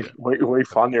 Yeah. Way, Yeah. way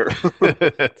funnier.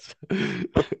 That's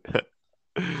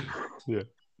yeah.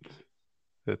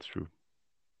 That's true.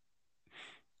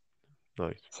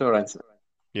 Nice. So, right.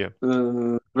 Yeah.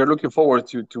 We're looking forward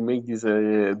to make this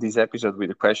episode with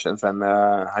the questions and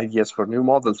ideas for new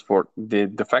models for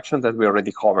the faction that we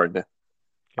already covered.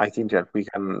 I think that we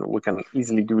can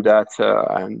easily do that,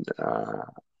 and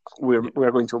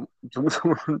we're going to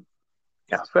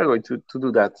yes, we're going to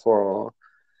do that for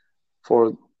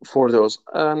those.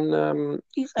 And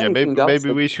if Yeah, anything else,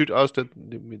 maybe we should ask that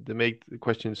to make the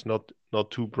questions not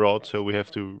too broad, so we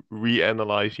have to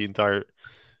reanalyze the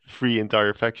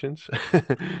entire factions.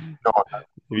 no,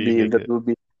 We make that it will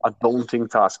be a daunting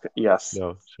task. Yes.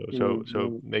 no,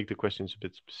 so make the questions a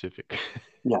bit specific.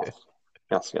 Yes.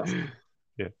 Yes. Yes.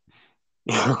 Yeah.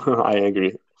 I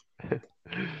agree.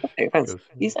 Okay, thanks. Because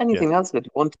Is yeah. anything else that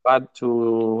you want to add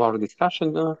to our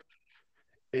discussion?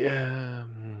 Yeah,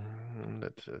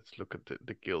 let's look at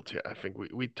the guild here. I think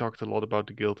we talked a lot about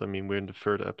the guild. I mean, we're in the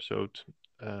third episode.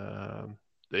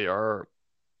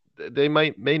 They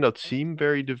may not seem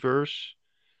very diverse,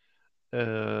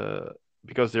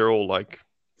 because they're all like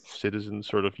citizens,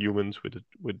 sort of humans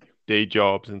with day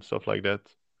jobs and stuff like that.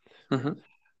 Mhm.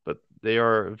 But they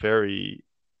are very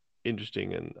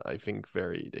interesting, and I think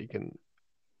they can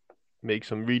make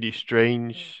some really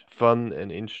strange, fun,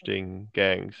 and interesting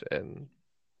gangs. And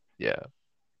yeah,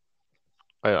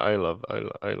 I love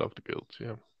the guilds,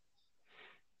 yeah,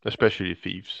 especially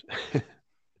thieves.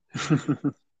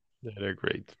 Yeah, they're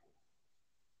great.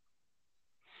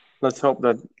 Let's hope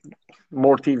that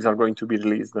more teams are going to be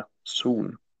released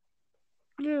soon.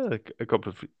 Yeah, a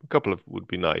couple of would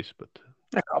be nice, but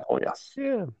A couple, yes.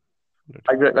 yeah,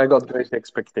 I got great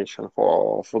expectation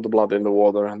for the Blood in the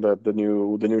Water and the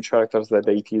new characters that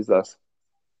they teased us.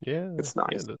 Yeah, It's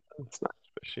nice. It's nice.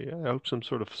 Especially, I hope some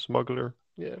sort of smuggler.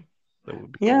 Yeah, that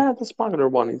would be Yeah, the smuggler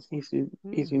one is cool.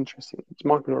 interesting.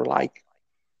 Smuggler like.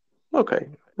 Okay,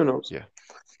 who knows? Yeah.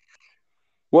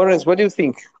 Whereas, what do you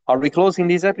think? Are we closing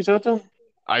this episode?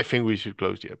 I think we should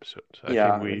close the episode. I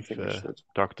Yeah, think I we've think we should.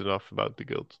 talked enough about the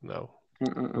guild now.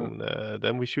 Mm-mm-mm. And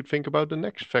then we should think about the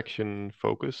next faction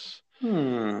focus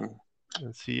and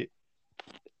see.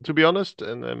 To be honest,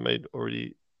 and I might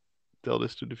already tell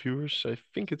this to the viewers, I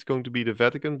think it's going to be the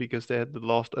Vatican because they had the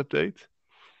last update.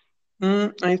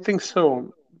 I think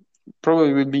so.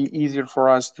 Probably would be easier for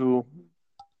us to.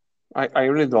 I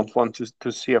really don't want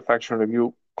to see a faction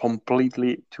review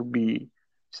completely to be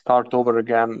start over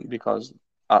again because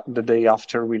the day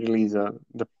after we release the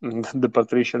the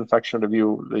patrician faction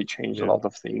review, they change a Yeah. lot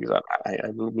of things. I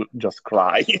will just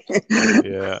cry.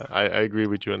 Yeah, I agree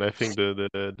with you, and I think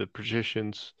the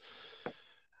positions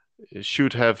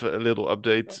should have a little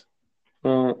update,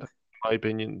 Mm, in my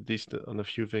opinion, at least on a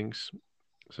few things.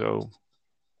 So,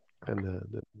 and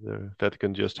the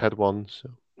Vatican just had one, so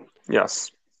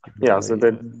yes, I,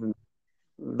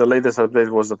 the latest update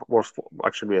was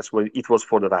actually yes, it was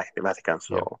for the Vatican.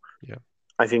 So yeah.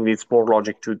 I think it's more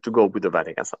logic to go with the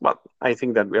Vatican. But I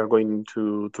think that we are going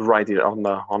to write it on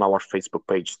our Facebook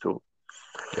page too.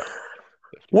 Yeah.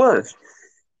 Well,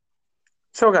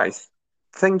 so guys,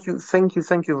 thank you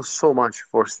so much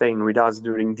for staying with us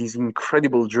during this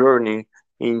incredible journey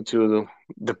into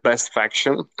the best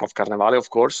faction of Carnevale, of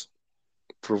course.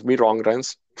 Prove me wrong,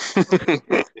 Renz.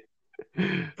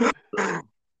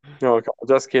 No,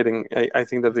 just kidding. I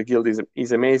think that the guild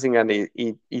is amazing, and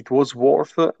it was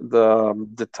worth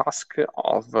the task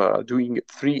of doing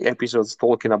 3 episodes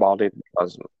talking about it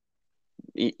because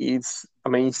it's a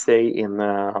mainstay in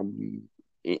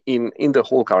the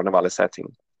whole Carnival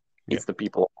setting. It's the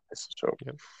people. So,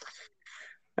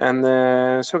 and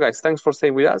so guys, thanks for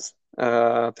staying with us.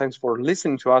 Thanks for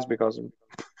listening to us because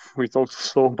we talked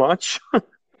so much.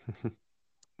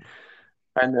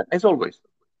 And as always,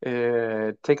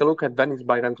 take a look at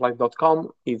VeniceByRentLife.com.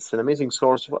 It's an amazing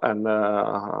source and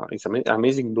it's an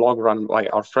amazing blog run by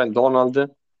our friend Donald,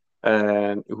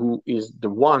 who is the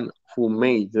one who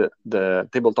made the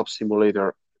tabletop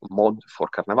simulator mod for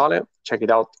Carnevale. Check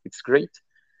it out, it's great.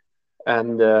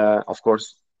 And of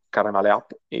course, Carnevale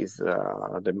app is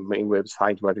the main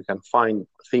website where you can find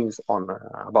things on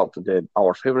about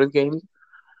our favorite game.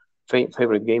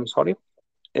 Sorry.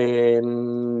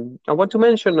 And I want to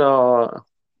mention my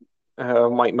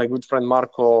good friend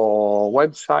Marco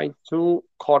website too,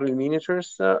 Coral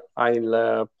Miniatures.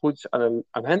 I'll put a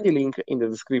handy link in the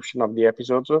description of the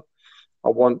episode. I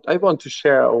want to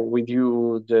share with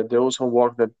you the awesome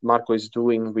work that Marco is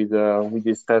doing with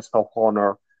this Test of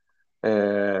Honor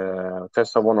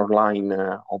line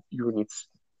of units.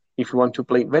 If you want to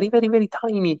play very, very, very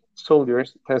tiny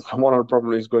soldiers, Test of Honor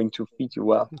probably is going to fit you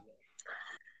well.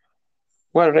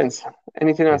 Well, Renz,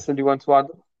 anything else that you want to add?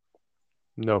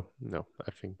 No.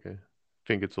 I think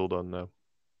it's all done now.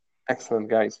 Excellent,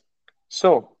 guys.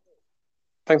 So,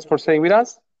 thanks for staying with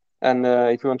us. And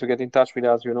if you want to get in touch with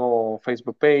us,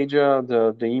 Facebook page,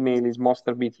 the email is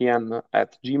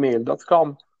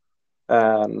monsterbtn@gmail.com.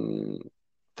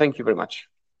 Thank you very much.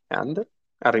 And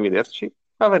arrivederci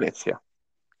a Venezia.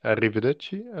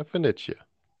 Arrivederci a Venezia.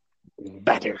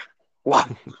 Better. Wow.